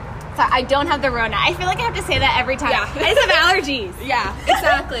I don't have the Rona. I feel like I have to say that every time. I just have allergies.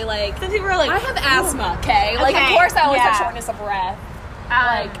 Exactly. Like some people are like, I have asthma. Okay, like of course I always have shortness of breath.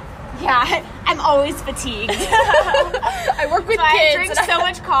 I'm always fatigued. I work with kids. I drink so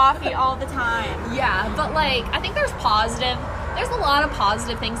much coffee all the time. But like I think there's a lot of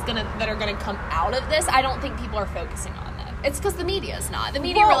positive things that are gonna come out of this. I don't think people are focusing on them. It's because the media is not. The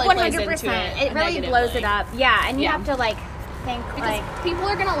media really plays into it. It really blows it up. And you have to like think because like people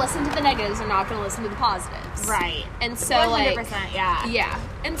are gonna listen to the negatives and not gonna listen to the positives. Right. And so 100%,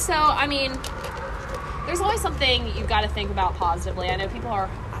 And so I mean, there's always something you've got to think about positively. I know people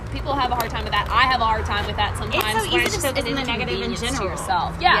have a hard time with that. I have a hard time with that sometimes. It's so easy to focus on the negative in general. To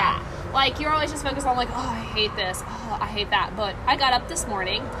yourself. Like, you're always just focused on, like, oh, I hate this. Oh, I hate that. But I got up this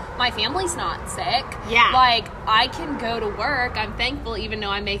morning. My family's not sick. Like, I can go to work. I'm thankful, even though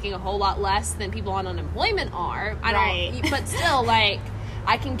I'm making a whole lot less than people on unemployment are. But still, like,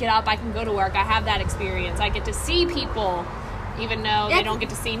 I can get up. I can go to work. I have that experience. I get to see people, even though they don't get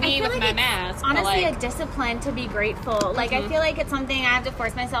to see me with my mask. Honestly, a discipline to be grateful. Like, I feel like it's something I have to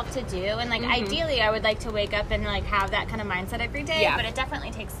force myself to do. And, like, ideally, I would like to wake up and, like, have that kind of mindset every day. But it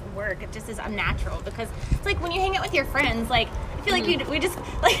definitely takes work. It just is unnatural. Because it's like when you hang out with your friends, like, I feel like we just,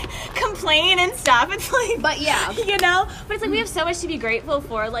 like, complain and stuff. It's like... But, But it's like we have so much to be grateful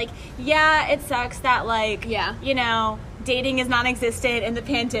for. Like, it sucks that, like, dating is non-existent in the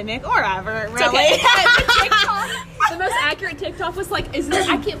pandemic or ever, really. The most accurate TikTok was like,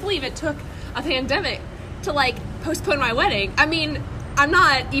 I can't believe it took a pandemic to like postpone my wedding. I mean, I'm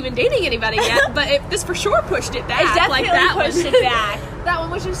not even dating anybody yet, but this for sure pushed it back. It definitely pushed it back. That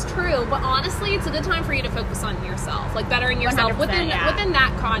one was just true. But honestly, it's a good time for you to focus on yourself, like bettering yourself within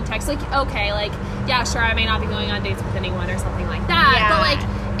that context. Like, okay, like, sure, I may not be going on dates with anyone or something like that, but like,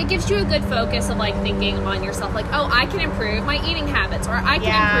 it gives you a good focus of like thinking on yourself, like, oh, I can improve my eating habits, or I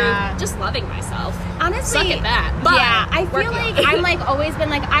can improve just loving myself. Honestly, suck at that. But I feel like I'm like always been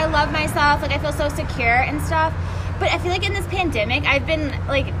like, I love myself, like I feel so secure and stuff. But I feel like in this pandemic, I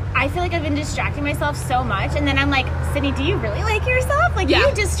feel like I've been distracting myself so much, and then I'm like, Sydney, do you really like yourself? Like,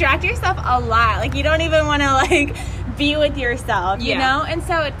 you distract yourself a lot. Like, you don't even want to, like, be with yourself, you know? And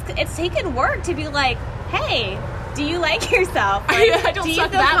so it's taken work to be like, hey, do you like yourself? Like, I don't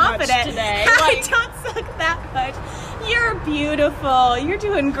suck that confident? Much today. I don't suck that much. You're beautiful. You're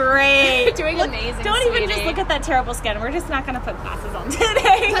doing great. Doing amazing, Don't sweetie. even just look at that terrible skin. We're just not going to put glasses on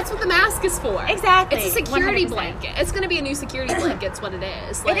today. That's what the mask is for. Exactly. It's a security 100%. blanket. It's going to be a new security blanket. It's what it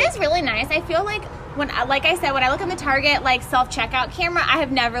is. Like, it is really nice. I feel like like I said, when I look in the Target like self-checkout camera, I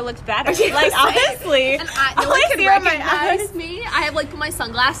have never looked better. Like, honestly. And no one can recognize me. I have like put my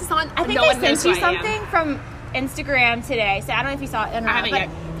sunglasses on. I think I sent you something from Instagram today, so I don't know if you saw it or not,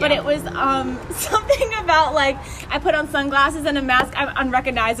 but it was something about like I put on sunglasses and a mask. I'm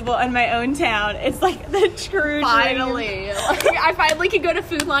unrecognizable in my own town. It's like the true finally like, I finally can go to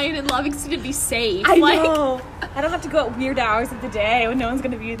Food Lion in Livingston and be safe. I know. I don't have to go at weird hours of the day when no one's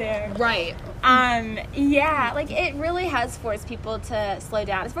gonna be there. Right. Yeah, like it really has forced people to slow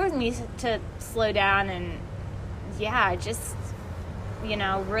down. It's forced me to slow down and just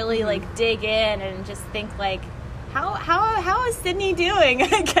really like dig in and just think like how is Sydney doing,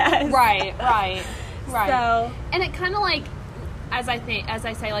 I guess. Right. So, and it kind of like as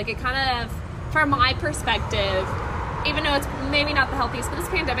I say like it kind of from my perspective, even though it's maybe not the healthiest, but this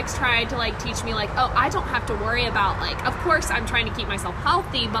pandemic's tried to like teach me like, oh, I don't have to worry about like, of course I'm trying to keep myself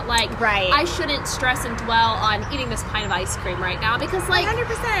healthy, but like I shouldn't stress and dwell on eating this pint of ice cream right now because like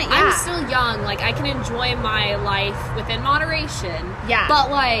 100%, I'm still young, like I can enjoy my life within moderation,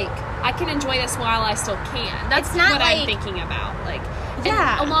 but like I can enjoy this while I still can. That's not what I'm thinking about, like.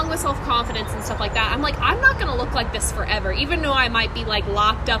 And along with self-confidence and stuff like that, I'm like, I'm not going to look like this forever, even though I might be, like,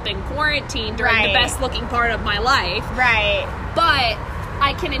 locked up in quarantine during the best-looking part of my life. Right. But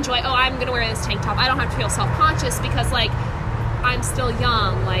I can enjoy, I'm going to wear this tank top. I don't have to feel self-conscious because, like, I'm still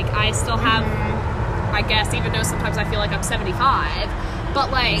young. Like, I still have, I guess, even though sometimes I feel like I'm 75.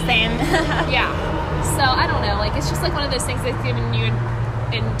 But, like... Same. So, I don't know. Like, it's just, like, one of those things that's given you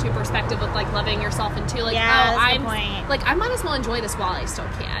into perspective with like loving yourself and too like I'm like I might as well enjoy this while I still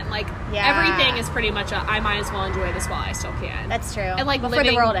can, like everything is pretty much I might as well enjoy this while I still can. That's true. And like before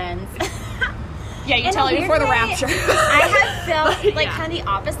the world ends. you tell me before the rapture. I have felt like kind of the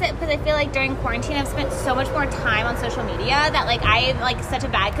opposite because I feel like during quarantine I've spent so much more time on social media that like I have like such a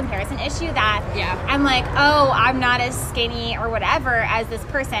bad comparison issue that I'm like, oh, I'm not as skinny or whatever as this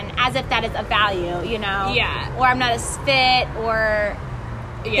person, as if that is a value, you know? Or I'm not as fit or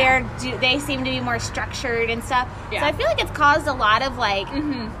they seem to be more structured and stuff. So I feel like it's caused a lot of like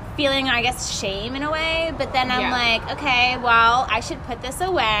feeling, I guess, shame in a way. But then I'm like, okay, well, I should put this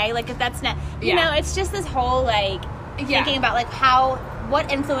away. Like if that's not, you know, it's just this whole like thinking about like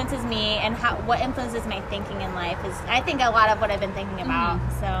what influences me and what influences my thinking in life is, I think, a lot of what I've been thinking about.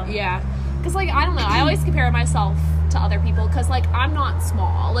 So because like I don't know, I always compare myself to other people because like I'm not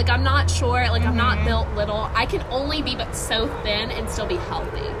small, like I'm not short, like I'm not built little. I can only be but so thin and still be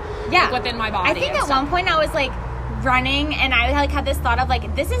healthy like, within my body. I think at one point I was like running and I like had this thought of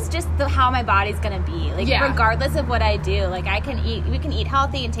like, this is just how my body's gonna be, like regardless of what I do, like we can eat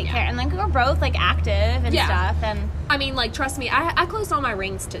healthy and take care, and like we're both like active and stuff. And I mean, like, trust me, I closed all my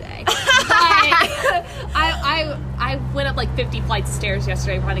rings today. But I went up like 50 flights of stairs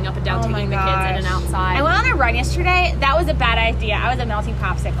yesterday, running up and down, taking the kids in and outside. I went on a run yesterday. That was a bad idea. I was a melting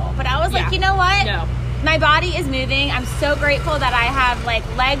popsicle. But I was like, you know what? No. My body is moving. I'm so grateful that I have like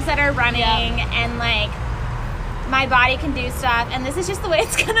legs that are running and like my body can do stuff, and this is just the way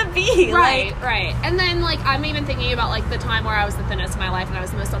it's gonna be. Right. And then like I'm even thinking about like the time where I was the thinnest of my life and I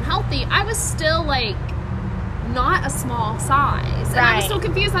was the most unhealthy. I was still like not a small size, and I was still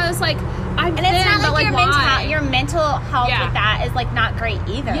confused. I was like, I'm thin, it's not like, why? Your mental health with that is like not great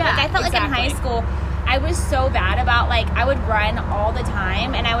either. Like I felt like in high school I was so bad about like I would run all the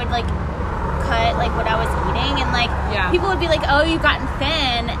time and I would like cut like what I was eating, and like people would be like, oh, you've gotten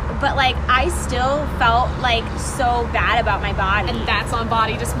thin, but like I still felt like so bad about my body, and that's on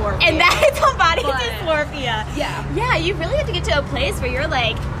body dysmorphia. Dysmorphia. Yeah, you really have to get to a place where you're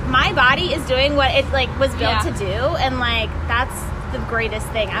like, my body is doing what it like was built to do, and like that's the greatest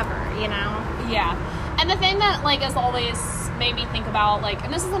thing ever, you know? And the thing that like has always made me think about, like,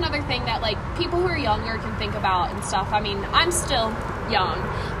 and this is another thing that like people who are younger can think about and stuff. I mean, I'm still young,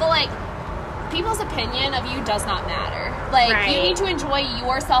 but like people's opinion of you does not matter. Like you need to enjoy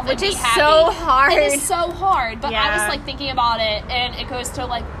yourself, which is happy. So hard. It is so hard. But I was like thinking about it, and it goes to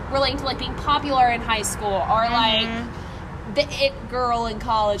like relating to like being popular in high school or like the it girl in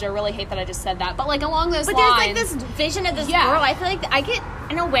college. I really hate that I just said that, but like along those lines. But there's like this vision of this girl. I feel like I get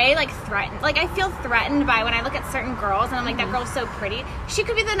in a way like threatened. Like I feel threatened by when I look at certain girls and I'm like, that girl's so pretty. She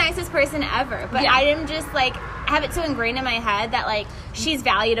could be the nicest person ever, but I am just like have it so ingrained in my head that like she's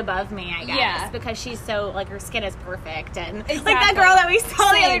valued above me, I guess, because she's so like her skin is perfect and like that girl that we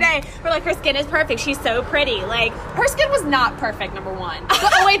saw the other day, where like her skin is perfect. She's so pretty. Like her skin was not perfect. Number one.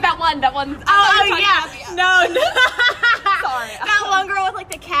 Oh wait, that one. Oh yeah. No. Sorry. That one girl with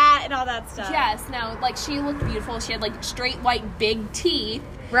like the cat and all that stuff. Yes. No. Like she looked beautiful. She had like straight white big teeth.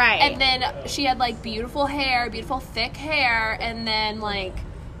 Right. And then she had like beautiful hair, beautiful thick hair, and then like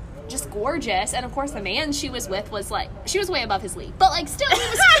just gorgeous. And of course the man she was with was like, she was way above his league, but like still he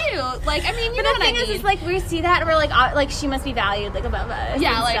was cute. Like I mean, you know what I mean. The thing is like we see that and we're like she must be valued like above us.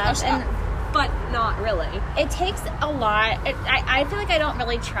 Yeah, and stuff. But not really. It takes a lot. I feel like I don't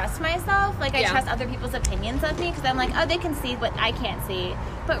really trust myself. Like I trust other people's opinions of me because I'm like, oh, they can see what I can't see.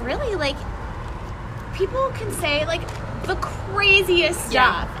 But really, like people can say like the craziest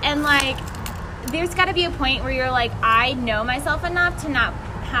stuff, and like there's got to be a point where you're like, I know myself enough to not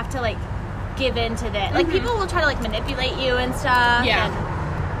have to like give in to this. Like people will try to like manipulate you and stuff. Yeah.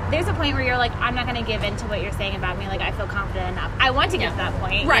 And there's a point where you're like, I'm not going to give in to what you're saying about me. Like I feel confident enough. I want to get to that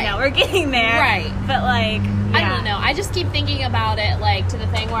point. Right. You know, we're getting there. Right. But like, I don't know. I just keep thinking about it like to the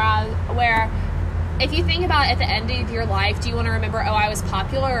thing where if you think about it at the end of your life, do you want to remember, oh, I was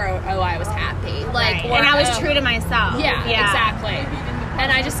popular, or oh, I was happy? Like, or, and I was true to myself. Yeah, exactly.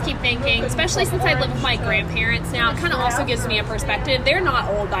 And I just keep thinking, especially since I live with my grandparents now, it kind of also gives me a perspective. They're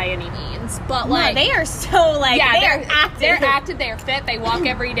not old by any means, but like they are so like they're active. They're active. They're fit. They walk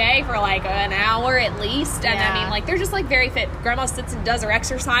every day for like an hour at least. And I mean, like they're just like very fit. Grandma sits and does her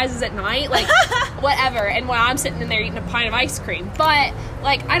exercises at night, like whatever. And while I'm sitting in there eating a pint of ice cream, but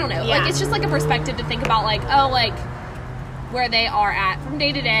like I don't know, like it's just like a perspective to think about, like like where they are at from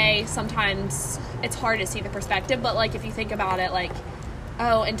day to day. Sometimes it's hard to see the perspective, but like if you think about it, like,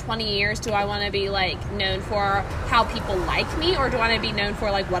 oh, in 20 years, do I want to be, like, known for how people like me, or do I want to be known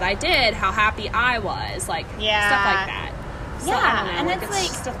for, like, what I did, how happy I was, like, stuff like that. So, I don't know, and like, it's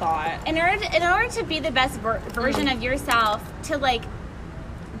just a thought. In order to be the best version of yourself, to, like,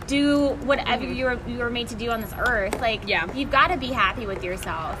 do whatever you were made to do on this earth, like, you've got to be happy with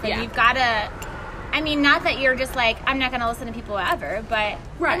yourself. And you've got to... I mean, not that you're just like, I'm not going to listen to people ever, but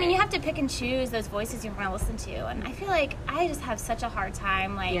I mean, you have to pick and choose those voices you want to listen to. And I feel like I just have such a hard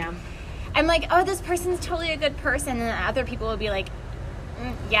time. Like, I'm like, oh, this person's totally a good person. And other people will be like,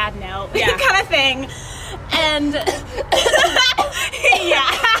 no, kind of thing. And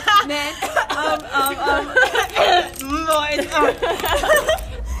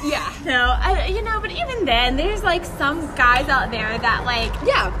but even then, there's like some guys out there that like,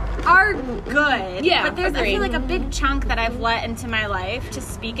 are good. Yeah, but there's I feel like a big chunk that I've let into my life to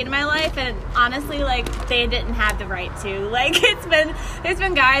speak into my life, and honestly, like they didn't have the right to. Like there's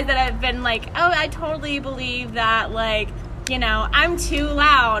been guys that have been like, oh, I totally believe that, like, you know, I'm too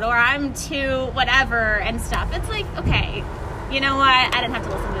loud or I'm too whatever and stuff. It's like, okay, you know what? I didn't have to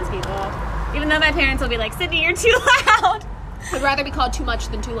listen to those people, even though my parents will be like, Sydney, you're too loud. I'd rather be called too much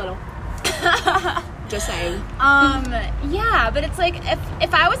than too little. Just saying. But it's like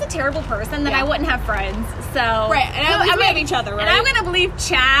if I was a terrible person, then I wouldn't have friends. So and we have each other, right? And I'm gonna believe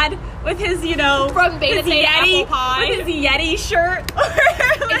Chad with his, you know, from Beta Theta Apple Pie, with his Yeti shirt.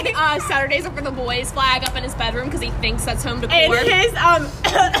 And, Saturdays are for the boys flag up in his bedroom because he thinks that's home decor. And his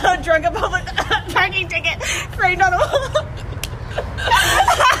drunk in public parking ticket framed on a wall.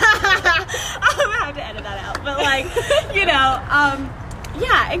 I'm gonna have to edit that out, but like, you know,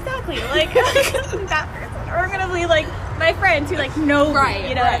 exactly. Like that person, or I'm gonna be like my friends who like know me,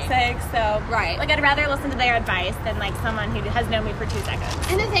 you know, that sex. So like I'd rather listen to their advice than like someone who has known me for 2 seconds.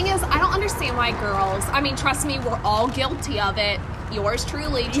 And the thing is, I don't understand why girls. I mean, trust me, we're all guilty of it. Yours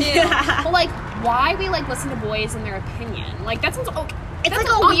truly too. But like, why we like listen to boys and their opinion? Like that sounds okay. It's like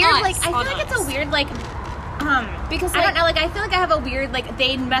a weird like I feel like it's a weird like. Because like, I don't know, like I feel like I have a weird like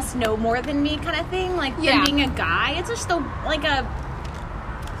they must know more than me kind of thing. Like them being a guy, it's just like a.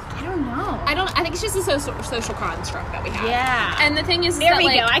 I don't know. I think it's just a social construct that we have. Yeah. And the thing is there that, we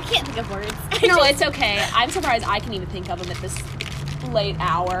like, go. I can't think of words. No, it's okay. I'm surprised I can even think of them at this late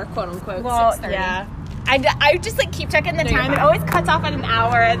hour, quote unquote. Well, 6:30. Yeah. I just like keep checking the time. It always cuts off at an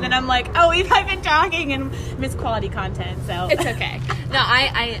hour, and then I'm like, oh, I've been talking and miss quality content. So it's okay. No,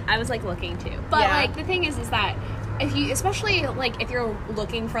 I was like looking too, but like the thing is that especially like if you're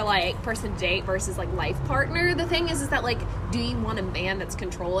looking for like person to date versus like life partner, the thing is that like, do you want a man that's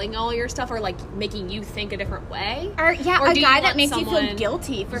controlling all your stuff or like making you think a different way? Or a guy that makes you feel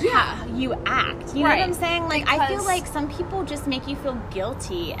guilty for how you act. You know what I'm saying? Like, I feel like some people just make you feel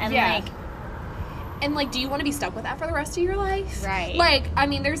guilty and like, do you want to be stuck with that for the rest of your life? Right. Like, I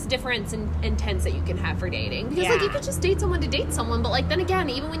mean, there's difference in intents that you can have for dating. Because, like, you could just date someone to date someone. But, like, then again,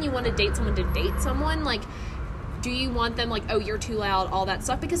 even when you want to date someone, like, do you want them, like, oh, you're too loud, all that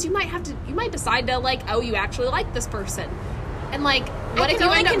stuff? Because you might decide to, like, oh, you actually like this person. And, like, what if you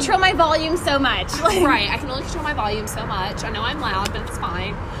only control my volume so much? Right. I can only control my volume so much. I know I'm loud, but it's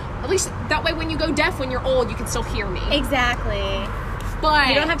fine. At least that way when you go deaf, when you're old, you can still hear me. Exactly. But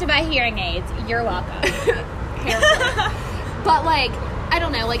you don't have to buy hearing aids. You're welcome. But, like, I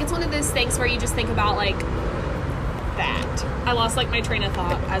don't know. Like, it's one of those things where you just think about, like, that. I lost, like, my train of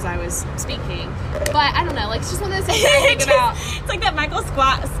thought as I was speaking. But, I don't know. Like, it's just one of those things I think about. It's like that Michael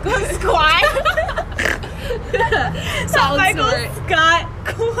Scott Scott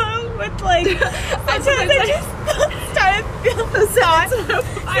quote with, like, sometimes I just start to feel the thoughts.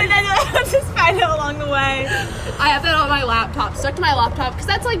 And then I just find it along the way. I have that on my laptop, stuck to my laptop, because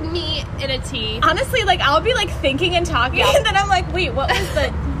that's, like, me in a tea. Honestly, like, I'll be, like, thinking and talking, and then I'm like, wait,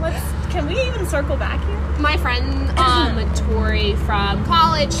 can we even circle back here? My friend, Tori from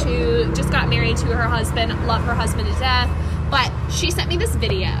college, who just got married to her husband, love her husband to death, but she sent me this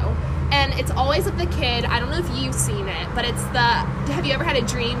video, and it's always of the kid. I don't know if you've seen it, but it's have you ever had a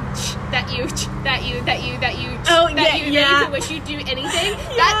dream that you wish you'd do anything?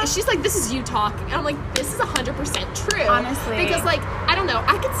 Yeah. She's like, this is you talking. And I'm like, this is 100% true. Honestly. Because, like, I don't know,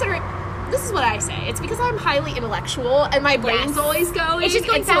 I consider it, this is what I say. It's because I'm highly intellectual and my brain's always going. It's just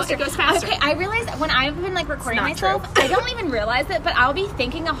going faster. So it goes faster. Okay, I realize when I've been, like, recording myself, I don't even realize it, but I'll be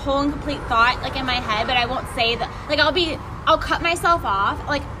thinking a whole and complete thought, like, in my head, but I won't say that. Like, I'll cut myself off,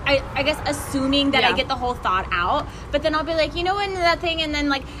 like, I guess assuming that I get the whole thought out, but then I'll be like, you know, in that thing, and then,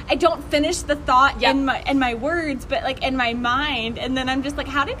 like, I don't finish the thought in my words, but, like, in my mind, and then I'm just like,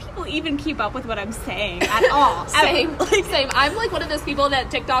 how do people even keep up with what I'm saying at all? Same. I'm like one of those people that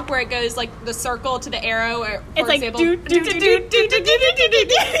TikTok where it goes, like, the circle to the arrow, or, it's like, example,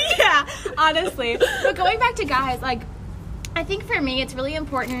 yeah, honestly. But going back to guys, like, I think for me, it's really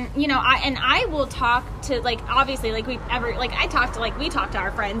important, you know, I will talk to, like, obviously, like, we talk to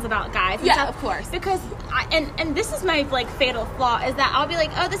our friends about guys and stuff. Of course. Because, and this is my, like, fatal flaw, is that I'll be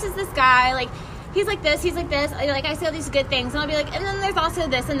like, oh, this is this guy, like, he's like this, like, I see all these good things, and I'll be like, and then there's also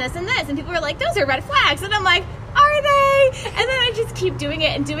this and this and this, and people are like, those are red flags, and I'm like, are they? And then I just keep doing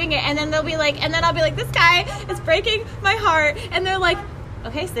it, and then they'll be like, and then I'll be like, this guy is breaking my heart, and they're like,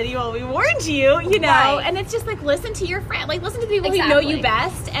 okay, Cindy, well, we warned you, you know, right. And it's just, like, listen to your friend, like, listen to the people who know you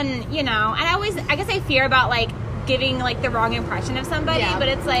best, and, you know, and I guess I fear about, like, giving, like, the wrong impression of somebody, but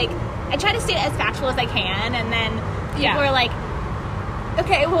it's, like, I try to stay as factual as I can, and then people are like,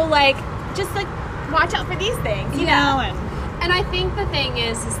 okay, well, like, just, like, watch out for these things, you know, and I think the thing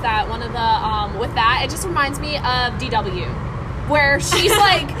is that one of the, with that, it just reminds me of DW, where she's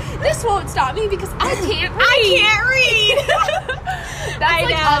like, this won't stop me because I can't read.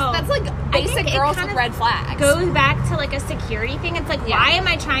 That's like basic girls with red flags. Goes back to, like, a security thing. It's like, why am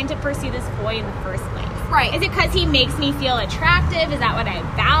I trying to pursue this boy in the first place? Right. Is it because he makes me feel attractive? Is that what I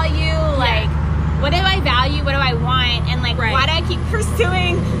value? Like, what do I value? What do I want? And, like, why do I keep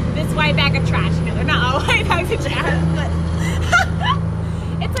pursuing this white bag of trash? No, they're not all white bags of trash, but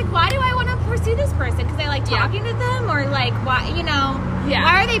it's like, why do I want to pursue this person? Because I like talking to them, or, like, why, you know,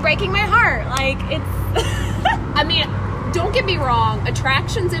 why are they breaking my heart? Like, it's I mean, don't get me wrong,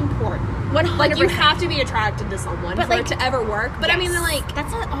 attraction's important. 100%. Like, you have to be attracted to someone for it to ever work. But I mean, like,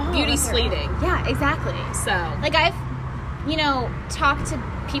 that's not all. Beauty's fleeting. Yeah, exactly. So, like, I've, you know, talked to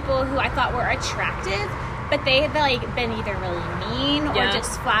people who I thought were attractive, but they had, like, been either really mean or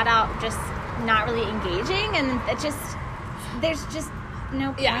just flat out just not really engaging, and it just, there's just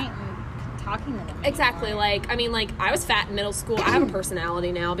no point in talking to them anymore. Exactly. Like, I mean, like, I was fat in middle school. I have a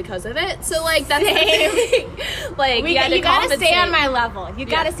personality now because of it. So, like, that's the thing. Like, you gotta stay on my level. You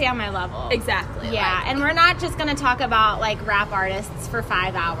gotta stay on my level. Exactly. Yeah, like, and we're not just gonna talk about, like, rap artists for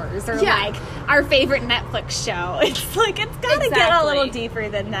 5 hours or like our favorite Netflix show. It's like, it's gotta get a little deeper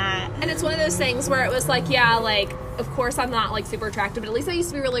than that. And it's one of those things where it was like, like, of course I'm not, like, super attractive, but at least I used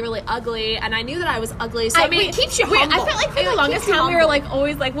to be really, really ugly, and I knew that I was ugly, so I mean, it keeps you humble. I felt like for the longest time we were, like,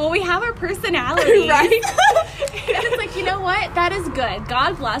 always like, well, we have our personality. Right? it's like, you know what? That is good.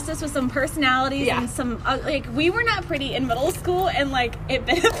 God blessed us with some personalities and some, like, we were not pretty in middle school, and, like, it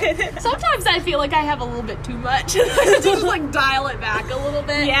benefited. Sometimes I feel like I have a little bit too much. To just, like, dial it back a little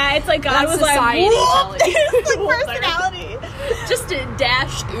bit. Yeah, it's like God was society like, whoop, like personality. Just a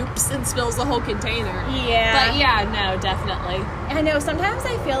dash, oops, and spills the whole container. Yeah. But yeah, no, definitely. I know, sometimes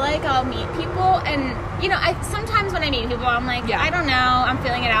I feel like I'll meet people, and, you know, sometimes when I meet people, I'm like, I don't know, I'm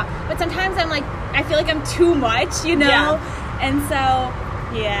feeling it out. But sometimes I'm like, I feel like I'm too much, you know? Yeah. And so,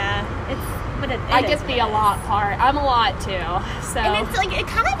 I get the a lot part. I'm a lot too. So. And it's like, it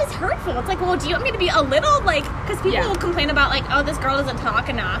kind of is hurtful. It's like, well, do you want me to be a little, like, because people will complain about, like, oh, this girl doesn't talk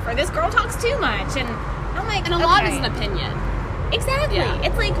enough, or this girl talks too much. And I'm like, and a lot is an opinion. Exactly. Yeah.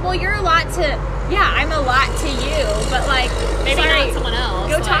 It's like, well, you're a lot to, I'm a lot to you, but, like, maybe not someone else.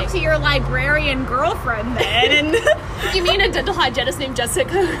 Go talk to your librarian girlfriend then. And you mean a dental hygienist named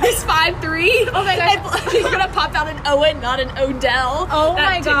Jessica who's 5'3"? Oh my gosh. You're gonna pop out an Owen, not an Odell. Oh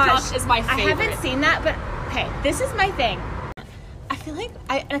my gosh. TikTok is my favorite. I haven't seen that, but okay, this is my thing. I feel like,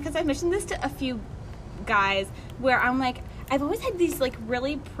 because I mentioned this to a few guys, where I'm like, I've always had these, like,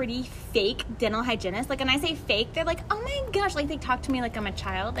 really pretty fake dental hygienists. Like, when I say fake, they're like, oh my gosh, like, they talk to me like I'm a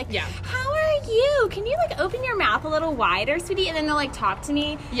child. Like, how are you? Can you, like, open your mouth a little wider, sweetie? And then they'll, like, talk to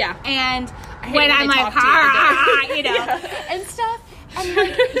me. Yeah. And when I'm like, you know, and stuff. And,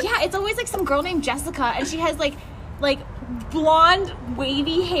 like, it's always, like, some girl named Jessica, and she has, like blonde,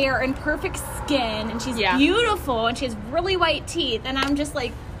 wavy hair and perfect skin, and she's beautiful, and she has really white teeth, and I'm just,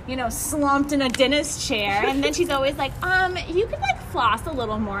 like, you know, slumped in a dentist chair, and then she's always like, you could, like, floss a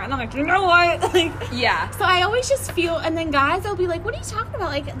little more, and I'm like, you know what? Like, so I always just feel, and then guys, they'll be like, what are you talking about?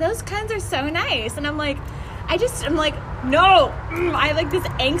 Like, those kinds are so nice, and I'm like, no, I have, like, this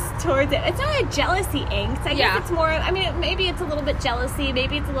angst towards it. It's not a jealousy angst. I guess it's more, I mean, maybe it's a little bit jealousy,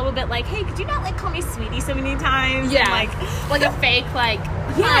 maybe it's a little bit like, hey, could you not, like, call me sweetie so many times? Yeah. And, like a fake, like,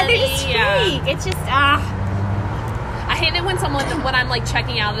 they're just fake. It's just, I hate it when I'm, like,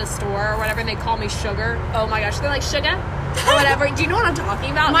 checking out at a store or whatever, and they call me sugar. Oh my gosh, they're like, sugar? Or whatever. Do you know what I'm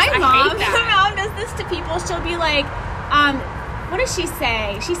talking about? My mom does this to people. She'll be like, what does she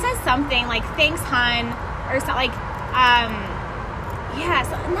say? She says something like, thanks, hun, or something like,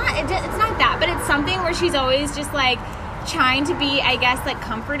 it's not that, but it's something where she's always just, like, trying to be, I guess, like,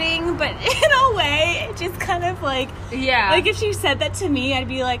 comforting, but in a way, it just kind of, like, like, if she said that to me, I'd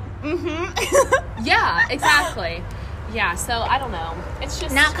be like, yeah, exactly. Yeah, so I don't know. It's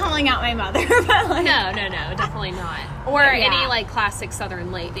just not calling out my mother, but, like, no, definitely not. Or any, like, classic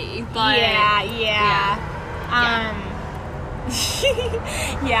Southern lady. But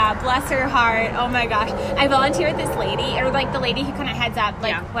bless her heart. Oh my gosh, I volunteer with this lady, or, like, the lady who kind of heads up,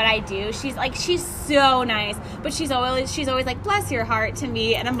 like, what I do. She's so nice, but she's always like, bless your heart to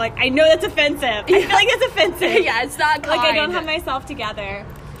me, and I'm like, I know that's offensive. I feel like that's offensive. It's not kind. Like, I don't have myself together.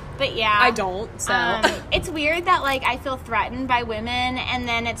 But I don't, so. It's weird that, like, I feel threatened by women, and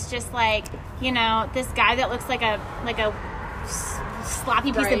then it's just, like, you know, this guy that looks like a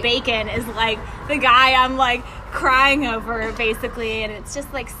sloppy piece of bacon is, like, the guy I'm, like, crying over, basically, and it's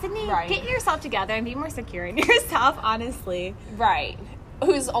just like, Sydney, get yourself together and be more secure in yourself, honestly. Right.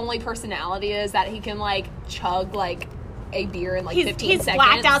 Whose only personality is that he can, like, chug, like, a beer in, like, 15 seconds. He's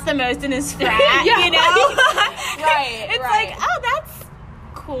blacked out the most in his frat, you know? It's like, oh, that's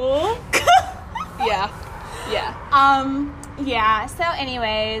cool. So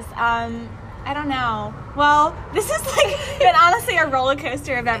anyways, I don't know. Well, this is, like, been honestly a roller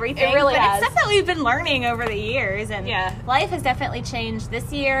coaster of everything. It really has. It's stuff that we've been learning over the years, and life has definitely changed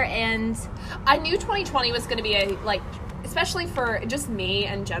this year, and I knew 2020 was going to be a, like, especially for just me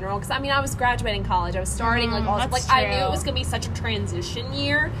in general, because I mean, I was graduating college, I was starting, like, all this, like, I knew it was going to be such a transition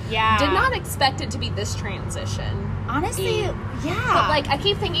year. Did not expect it to be this transition. Honestly, But, like, I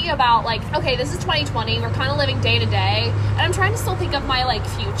keep thinking about, like, okay, this is 2020, we're kind of living day to day, and I'm trying to still think of my, like,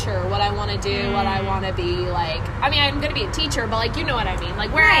 future, what I want to do, what I want to be, like, I mean, I'm going to be a teacher, but, like, you know what I mean,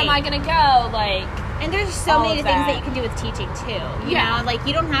 like, where am I going to go, like, and there's so many things that you can do with teaching, too, you know, like,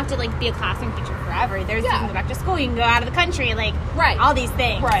 you don't have to, like, be a classroom teacher forever. There's, you can go back to school, you can go out of the country, like, all these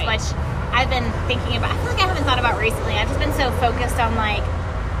things, which I've been thinking about. I feel like I haven't thought about recently. I've just been so focused on, like,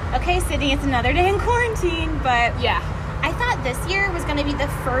 okay, Sydney, it's another day in quarantine, but I thought this year was going to be the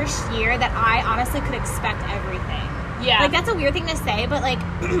first year that I honestly could expect everything. Like, that's a weird thing to say, but, like,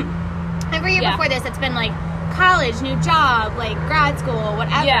 every year before this, it's been, like, college, new job, like, grad school,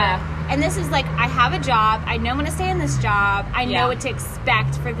 whatever. And this is, like, I have a job. I know I'm going to stay in this job. I know what to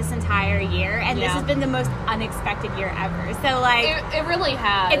expect for this entire year. And this has been the most unexpected year ever. So, like, it really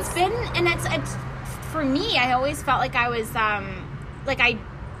has. It's been, and it's for me, I always felt like I was, like, I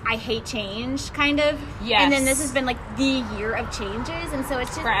I hate change, kind of. Yes. And then this has been, like, the year of changes, and so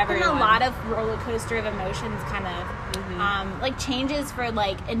it's just been a lot of roller coaster of emotions, kind of. Like, changes for,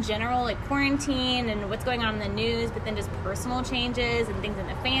 like, in general, like, quarantine and what's going on in the news, but then just personal changes and things in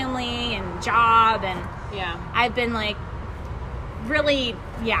the family and job, and I've been, like, really,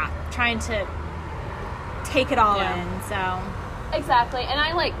 trying to take it all in, so. Exactly, and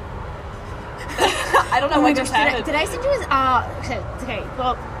I, like, I don't know what just happened. Did I send you okay,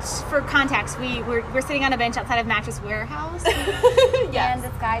 well, for context, we're sitting on a bench outside of Mattress Warehouse. And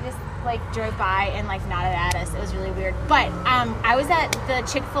this guy just, like, drove by and, like, nodded at us. It was really weird. But I was at the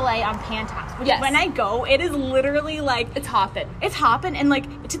Chick-fil-A on Pantops. When I go, it is literally, like... It's hopping. It's hopping, and,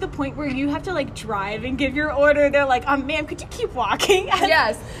 like, to the point where you have to, like, drive and give your order. They're like, ma'am, could you keep walking?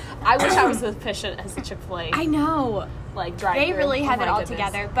 Yes. I wish I was as efficient as the Chick-fil-A. I know. Like, drive They really have it all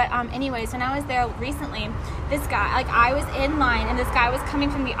together. But anyways, when I was there recently, this guy, like, I was in line, and this guy was coming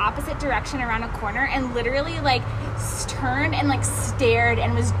from the opposite direction around a corner and literally, like, turned and, like, stared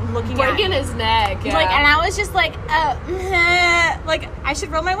and was looking at me. Breaking his neck. Like, and I was just like, like, I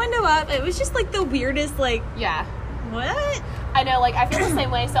should roll my window up. It was just, like, the weirdest, like, what? I know, like, I feel the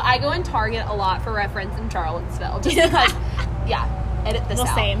same way. So I go in Target a lot for reference in Charlottesville, just because, edit this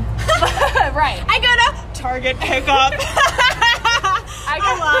out. Same. Right. I go to Target pickup. I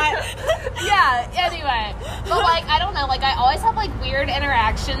go a lot. Anyway. But, like, I don't know. Like, I always have, like, weird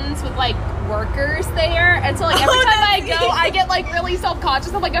interactions with, like, workers there. And so, like, every time I go, I get, like, really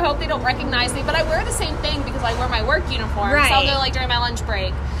self-conscious. I'm like, I hope they don't recognize me. But I wear the same thing because I wear my work uniform. Right. So I'll go, like, during my lunch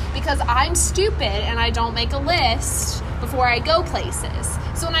break. Because I'm stupid and I don't make a list before I go places.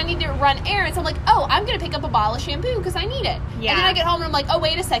 So when I need to run errands, I'm like, oh, I'm going to pick up a bottle of shampoo because I need it. Yeah. And then I get home and I'm like, oh,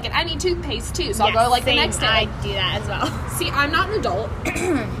 wait a second, I need toothpaste too. So I'll go, like, the next day. I do that as well. See, I'm not an adult.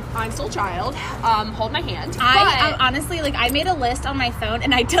 I'm still a child. Hold my hand. I honestly, like, I made a list on my phone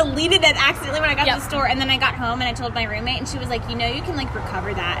and I deleted it accidentally when I got to the store. And then I got home and I told my roommate and she was like, you know, you can, like,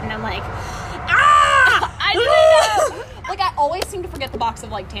 recover that. And I'm like, I didn't know. Like, I always seem to forget the box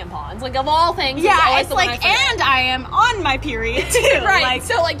of, like, tampons. Like, of all things. Yeah, it's like, and I am on my period, too. Right. Like,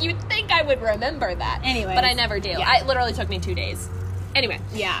 so, like, you'd think I would remember that. Anyways. But I never do. Yeah. It literally took me 2 days. Anyway.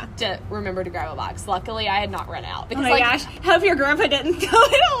 Yeah. To remember to grab a box. Luckily, I had not run out. Because, oh my like, gosh. Hope your grandpa didn't throw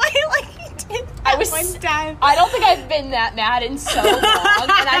it away like he did one time. I don't think I've been that mad in so long. And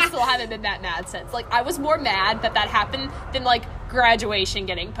I still haven't been that mad since. Like, I was more mad that happened than, like, graduation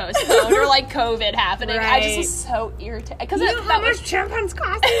getting postponed or, like, COVID happening. Right. I just was so irritated. Because that was tampons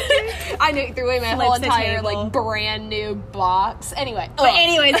cost. I knew, threw away my whole entire, like, brand new box. Anyway. But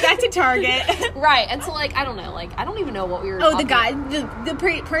anyways, back to Target. Right. And so, like, I don't know. Like, I don't even know what we were talking about. The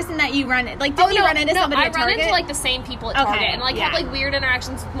person that you run it. Like, did you run into somebody at Target? I run into, like, the same people at Target. And, like, have, like, weird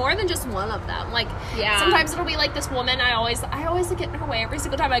interactions with more than just one of them. Like, sometimes it'll be, like, this woman I always get in her way every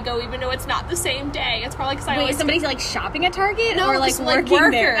single time I go, even though it's not the same day. It's probably because I always... somebody's, like, shopping at Target? No, or, like, working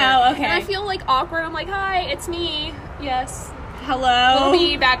worker. There? Oh, okay. And I feel, like, awkward. I'm like, hi, it's me. Yes. Hello. Little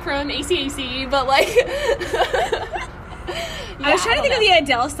me back from ACAC, but, like... I was trying to think of the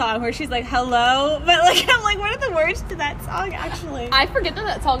Adele song where she's like, hello, but, like, I'm like, what are the words to that song, actually? I forget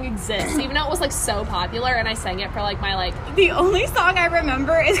that song exists, even though it was, like, so popular, and I sang it for, like, my, like... The only song I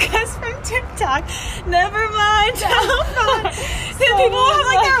remember is because from TikTok, never mind how fun. People have,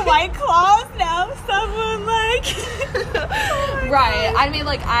 like, their White Claws now, someone, like... Right, I mean,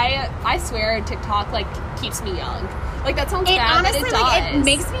 like, I swear TikTok, like, keeps me young. Like, that sounds bad, honestly, but it does. Like, it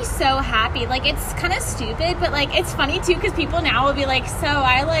makes me so happy. Like, it's kind of stupid, but, like, it's funny, too, because people now will be like, so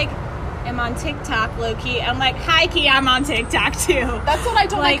I, like, am on TikTok, low-key. I'm like, hi-key, I'm on TikTok, too. That's what I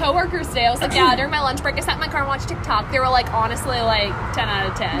told my coworkers today. I was like, yeah, during my lunch break, I sat in my car and watched TikTok. They were, like, honestly, like, 10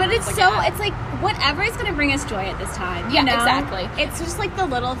 out of 10. But it's it's like, whatever is going to bring us joy at this time. Yeah, you know? Exactly. It's just, like, the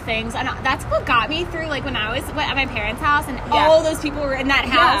little things. And that's what got me through, like, when I was at my parents' house and all those people were in that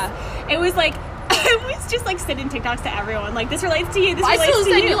house. Yeah. It was, like... I was just, like, sending TikToks to everyone. Like, this relates to you, this relates to you. I still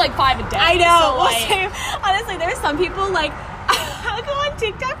send you, like, 5 a day. I know. So, like... Same. Honestly, there's some people, like, I'll go on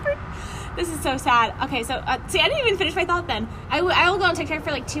TikTok for... This is so sad. Okay, so, see, I didn't even finish my thought then. I will go on TikTok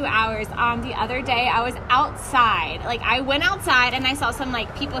for, like, 2 hours. The other day, I was outside. Like, I went outside, and I saw some,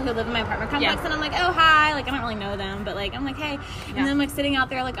 like, people who live in my apartment complex, and I'm like, oh, hi. Like, I don't really know them, but, like, I'm like, hey. And then I'm, like, sitting out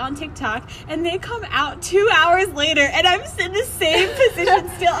there, like, on TikTok, and they come out 2 hours later, and I'm in the same position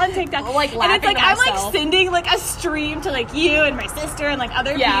still on TikTok. Like, laughing and it's, like, to I'm, myself. like, sending, like, a stream to, like, you and my sister and, like,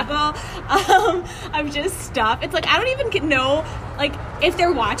 other people. I'm just stuff. It's, like, I don't even know, like, if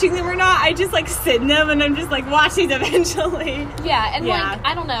they're watching them or not. I just, like, send them, and I'm just, like, watch these eventually. Yeah, and, like,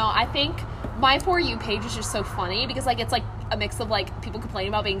 I don't know. I think my For You page is just so funny because, like, it's, like, a mix of, like, people complaining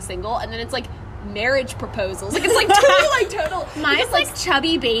about being single, and then it's, like, marriage proposals. Like, it's like two like total. Mine's like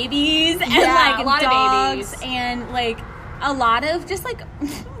chubby babies and yeah, like a lot dogs of babies. and like a lot of just like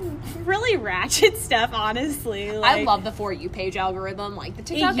really ratchet stuff, honestly. Like, I love the For You page algorithm. Like, the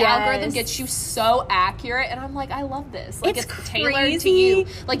TikTok Yes. algorithm gets you so accurate, and I'm like, I love this. Like, It's tailored to crazy. you.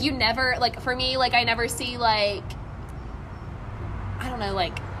 Like, you never, like, for me, like, I never see, like, I don't know,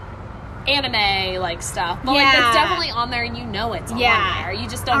 like, anime, like, stuff. But, like, Yeah. it's definitely on there, and you know it's on there. You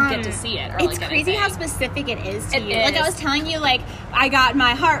just don't get to see it or, It's like, crazy how anything. specific it is to It you. Like, I is. was telling you, like, I got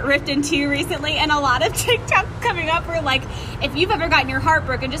my heart ripped in two recently, and a lot of TikTok coming up were like, if you've ever gotten your heart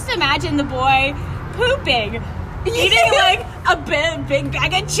broken, just imagine the boy pooping, eating, like, a big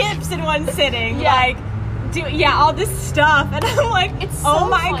bag of chips in one sitting. Yeah. Like, all this stuff. And I'm like, It's oh so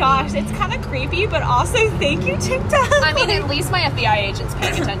my funny. gosh, it's kind of creepy, but also thank you, TikTok. I mean, at least my FBI agent's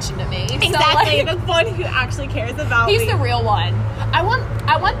paying attention to me. Exactly, So, like, the one who actually cares about he's me. the real one. I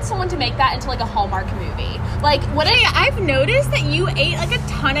want someone to make that into, like, a Hallmark movie. Like, what if... Hey, I've noticed that you ate like a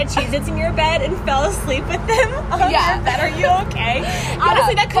ton of Cheez-Its in your bed and fell asleep with them on Yeah. your bed. Are you okay?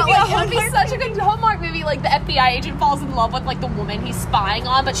 Honestly, that could but, be like, a it would be Hallmark such a good Hallmark movie. Like, the FBI agent falls in love with, like, the woman he's spying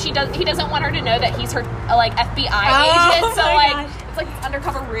on, but he doesn't want her to know that he's her, like, FBI agent. So, my like, gosh. it's like this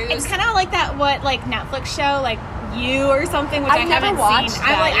undercover ruse. It's kind of like that like Netflix show, like You or something, which I I've never haven't watched seen.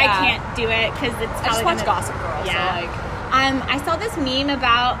 that, I'm like, yeah. I can't do it because it's I probably just watch gonna- Gossip Girl. Yeah. So, like, I saw this meme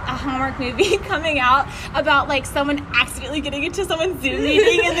about a Hallmark movie coming out about like someone accidentally getting into someone's Zoom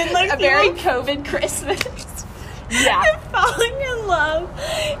meeting and then like a very feeling- COVID Christmas. and falling in love.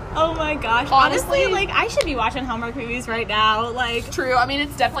 Oh my gosh. Honestly, Honestly, like I should be watching Hallmark movies right now. Like True. I mean,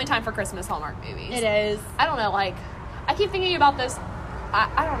 it's definitely time for Christmas Hallmark movies. it is. I don't know, like, I keep thinking about this.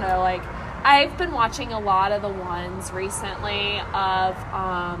 I don't know, like, I've been watching a lot of the ones recently of,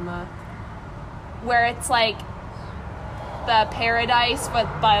 where it's, like, the Paradise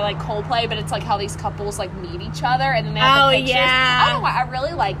by, like, Coldplay, but it's, like, how these couples, like, meet each other, and then they have the pictures. yeah. I don't know why, I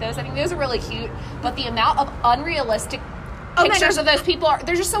really like those. I think those are really cute, but the amount of unrealistic Oh my pictures gosh. of those people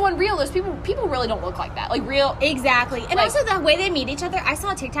they're just so unreal. Those people really don't look like that. Like, real... Exactly. And Like- also the way they meet each other. I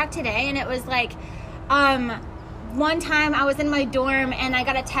saw a TikTok today and it was like, one time I was in my dorm and I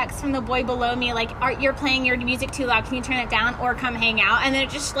got a text from the boy below me like, you're playing your music too loud, can you turn it down or come hang out? And then it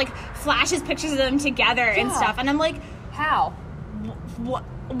just like flashes pictures of them together and Yeah. stuff. And I'm like, How?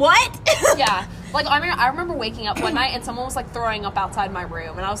 what? Yeah. Like, I remember waking up one night and someone was, like, throwing up outside my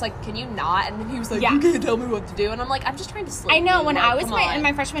room. And I was like, can you not? And then he was like, Yeah. you can't tell me what to do. And I'm like, I'm just trying to sleep. I know, dude. when Like, I was come on. in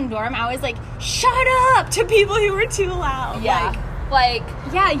my freshman dorm, I was like, shut up to people who were too loud. Yeah. Like,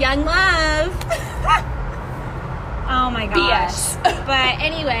 Yeah, young love. Oh my gosh. BS. But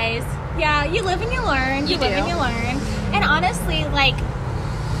anyways, yeah, you live and you learn. You live do. and you learn. And honestly, like,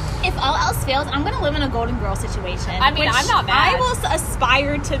 if all else fails, I'm gonna live in a Golden Girl situation. I mean, which I'm not mad. I will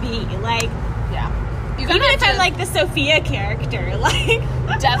aspire to be. Like, yeah. You even gotta if I'm like the Sophia character, like,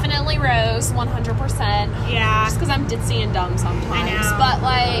 definitely Rose, 100%. yeah. Just because I'm ditzy and dumb sometimes. I know. But,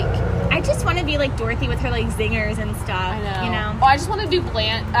 like, I just want to be like Dorothy with her like zingers and stuff. I know. You know. Oh, I just want to do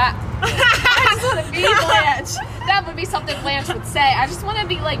Blanche. I just want to be Blanche. That would be something Blanche would say. I just want to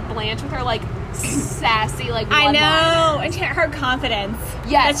be like Blanche with her like sassy like. I know, one-liners. and her confidence.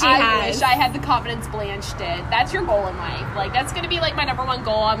 Yes, that she I has. wish I had the confidence Blanche did. That's your goal in life. Like, that's gonna be like my number one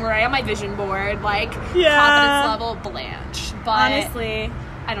goal. I'm right on my vision board. Like, Yeah. confidence level Blanche. But Honestly,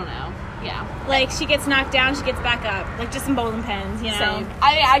 I don't know. Yeah. like she gets knocked down, she gets back up, like just some bowling pins, you know. Same.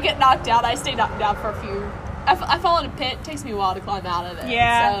 I get knocked down. I stay knocked down for a few. I fall in a pit. It takes me a while to climb out of it.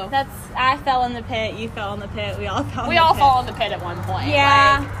 Yeah, So. I fell in the pit. You fell in the pit. We all fell. We in the all pit. fall in the pit at one point.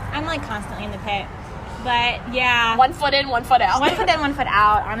 Yeah, I'm like constantly in the pit, but yeah, Like, 1 foot in, 1 foot out. 1 foot in, 1 foot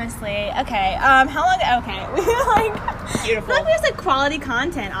out. Honestly, okay. How long? Okay, we like Beautiful. I feel like there's like quality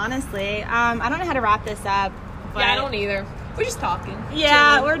content. Honestly, I don't know how to wrap this up. But Yeah, I don't either. We're just talking.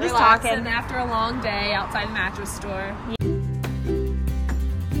 Yeah, Chilling, we're just relaxing talking. after a long day outside a mattress store.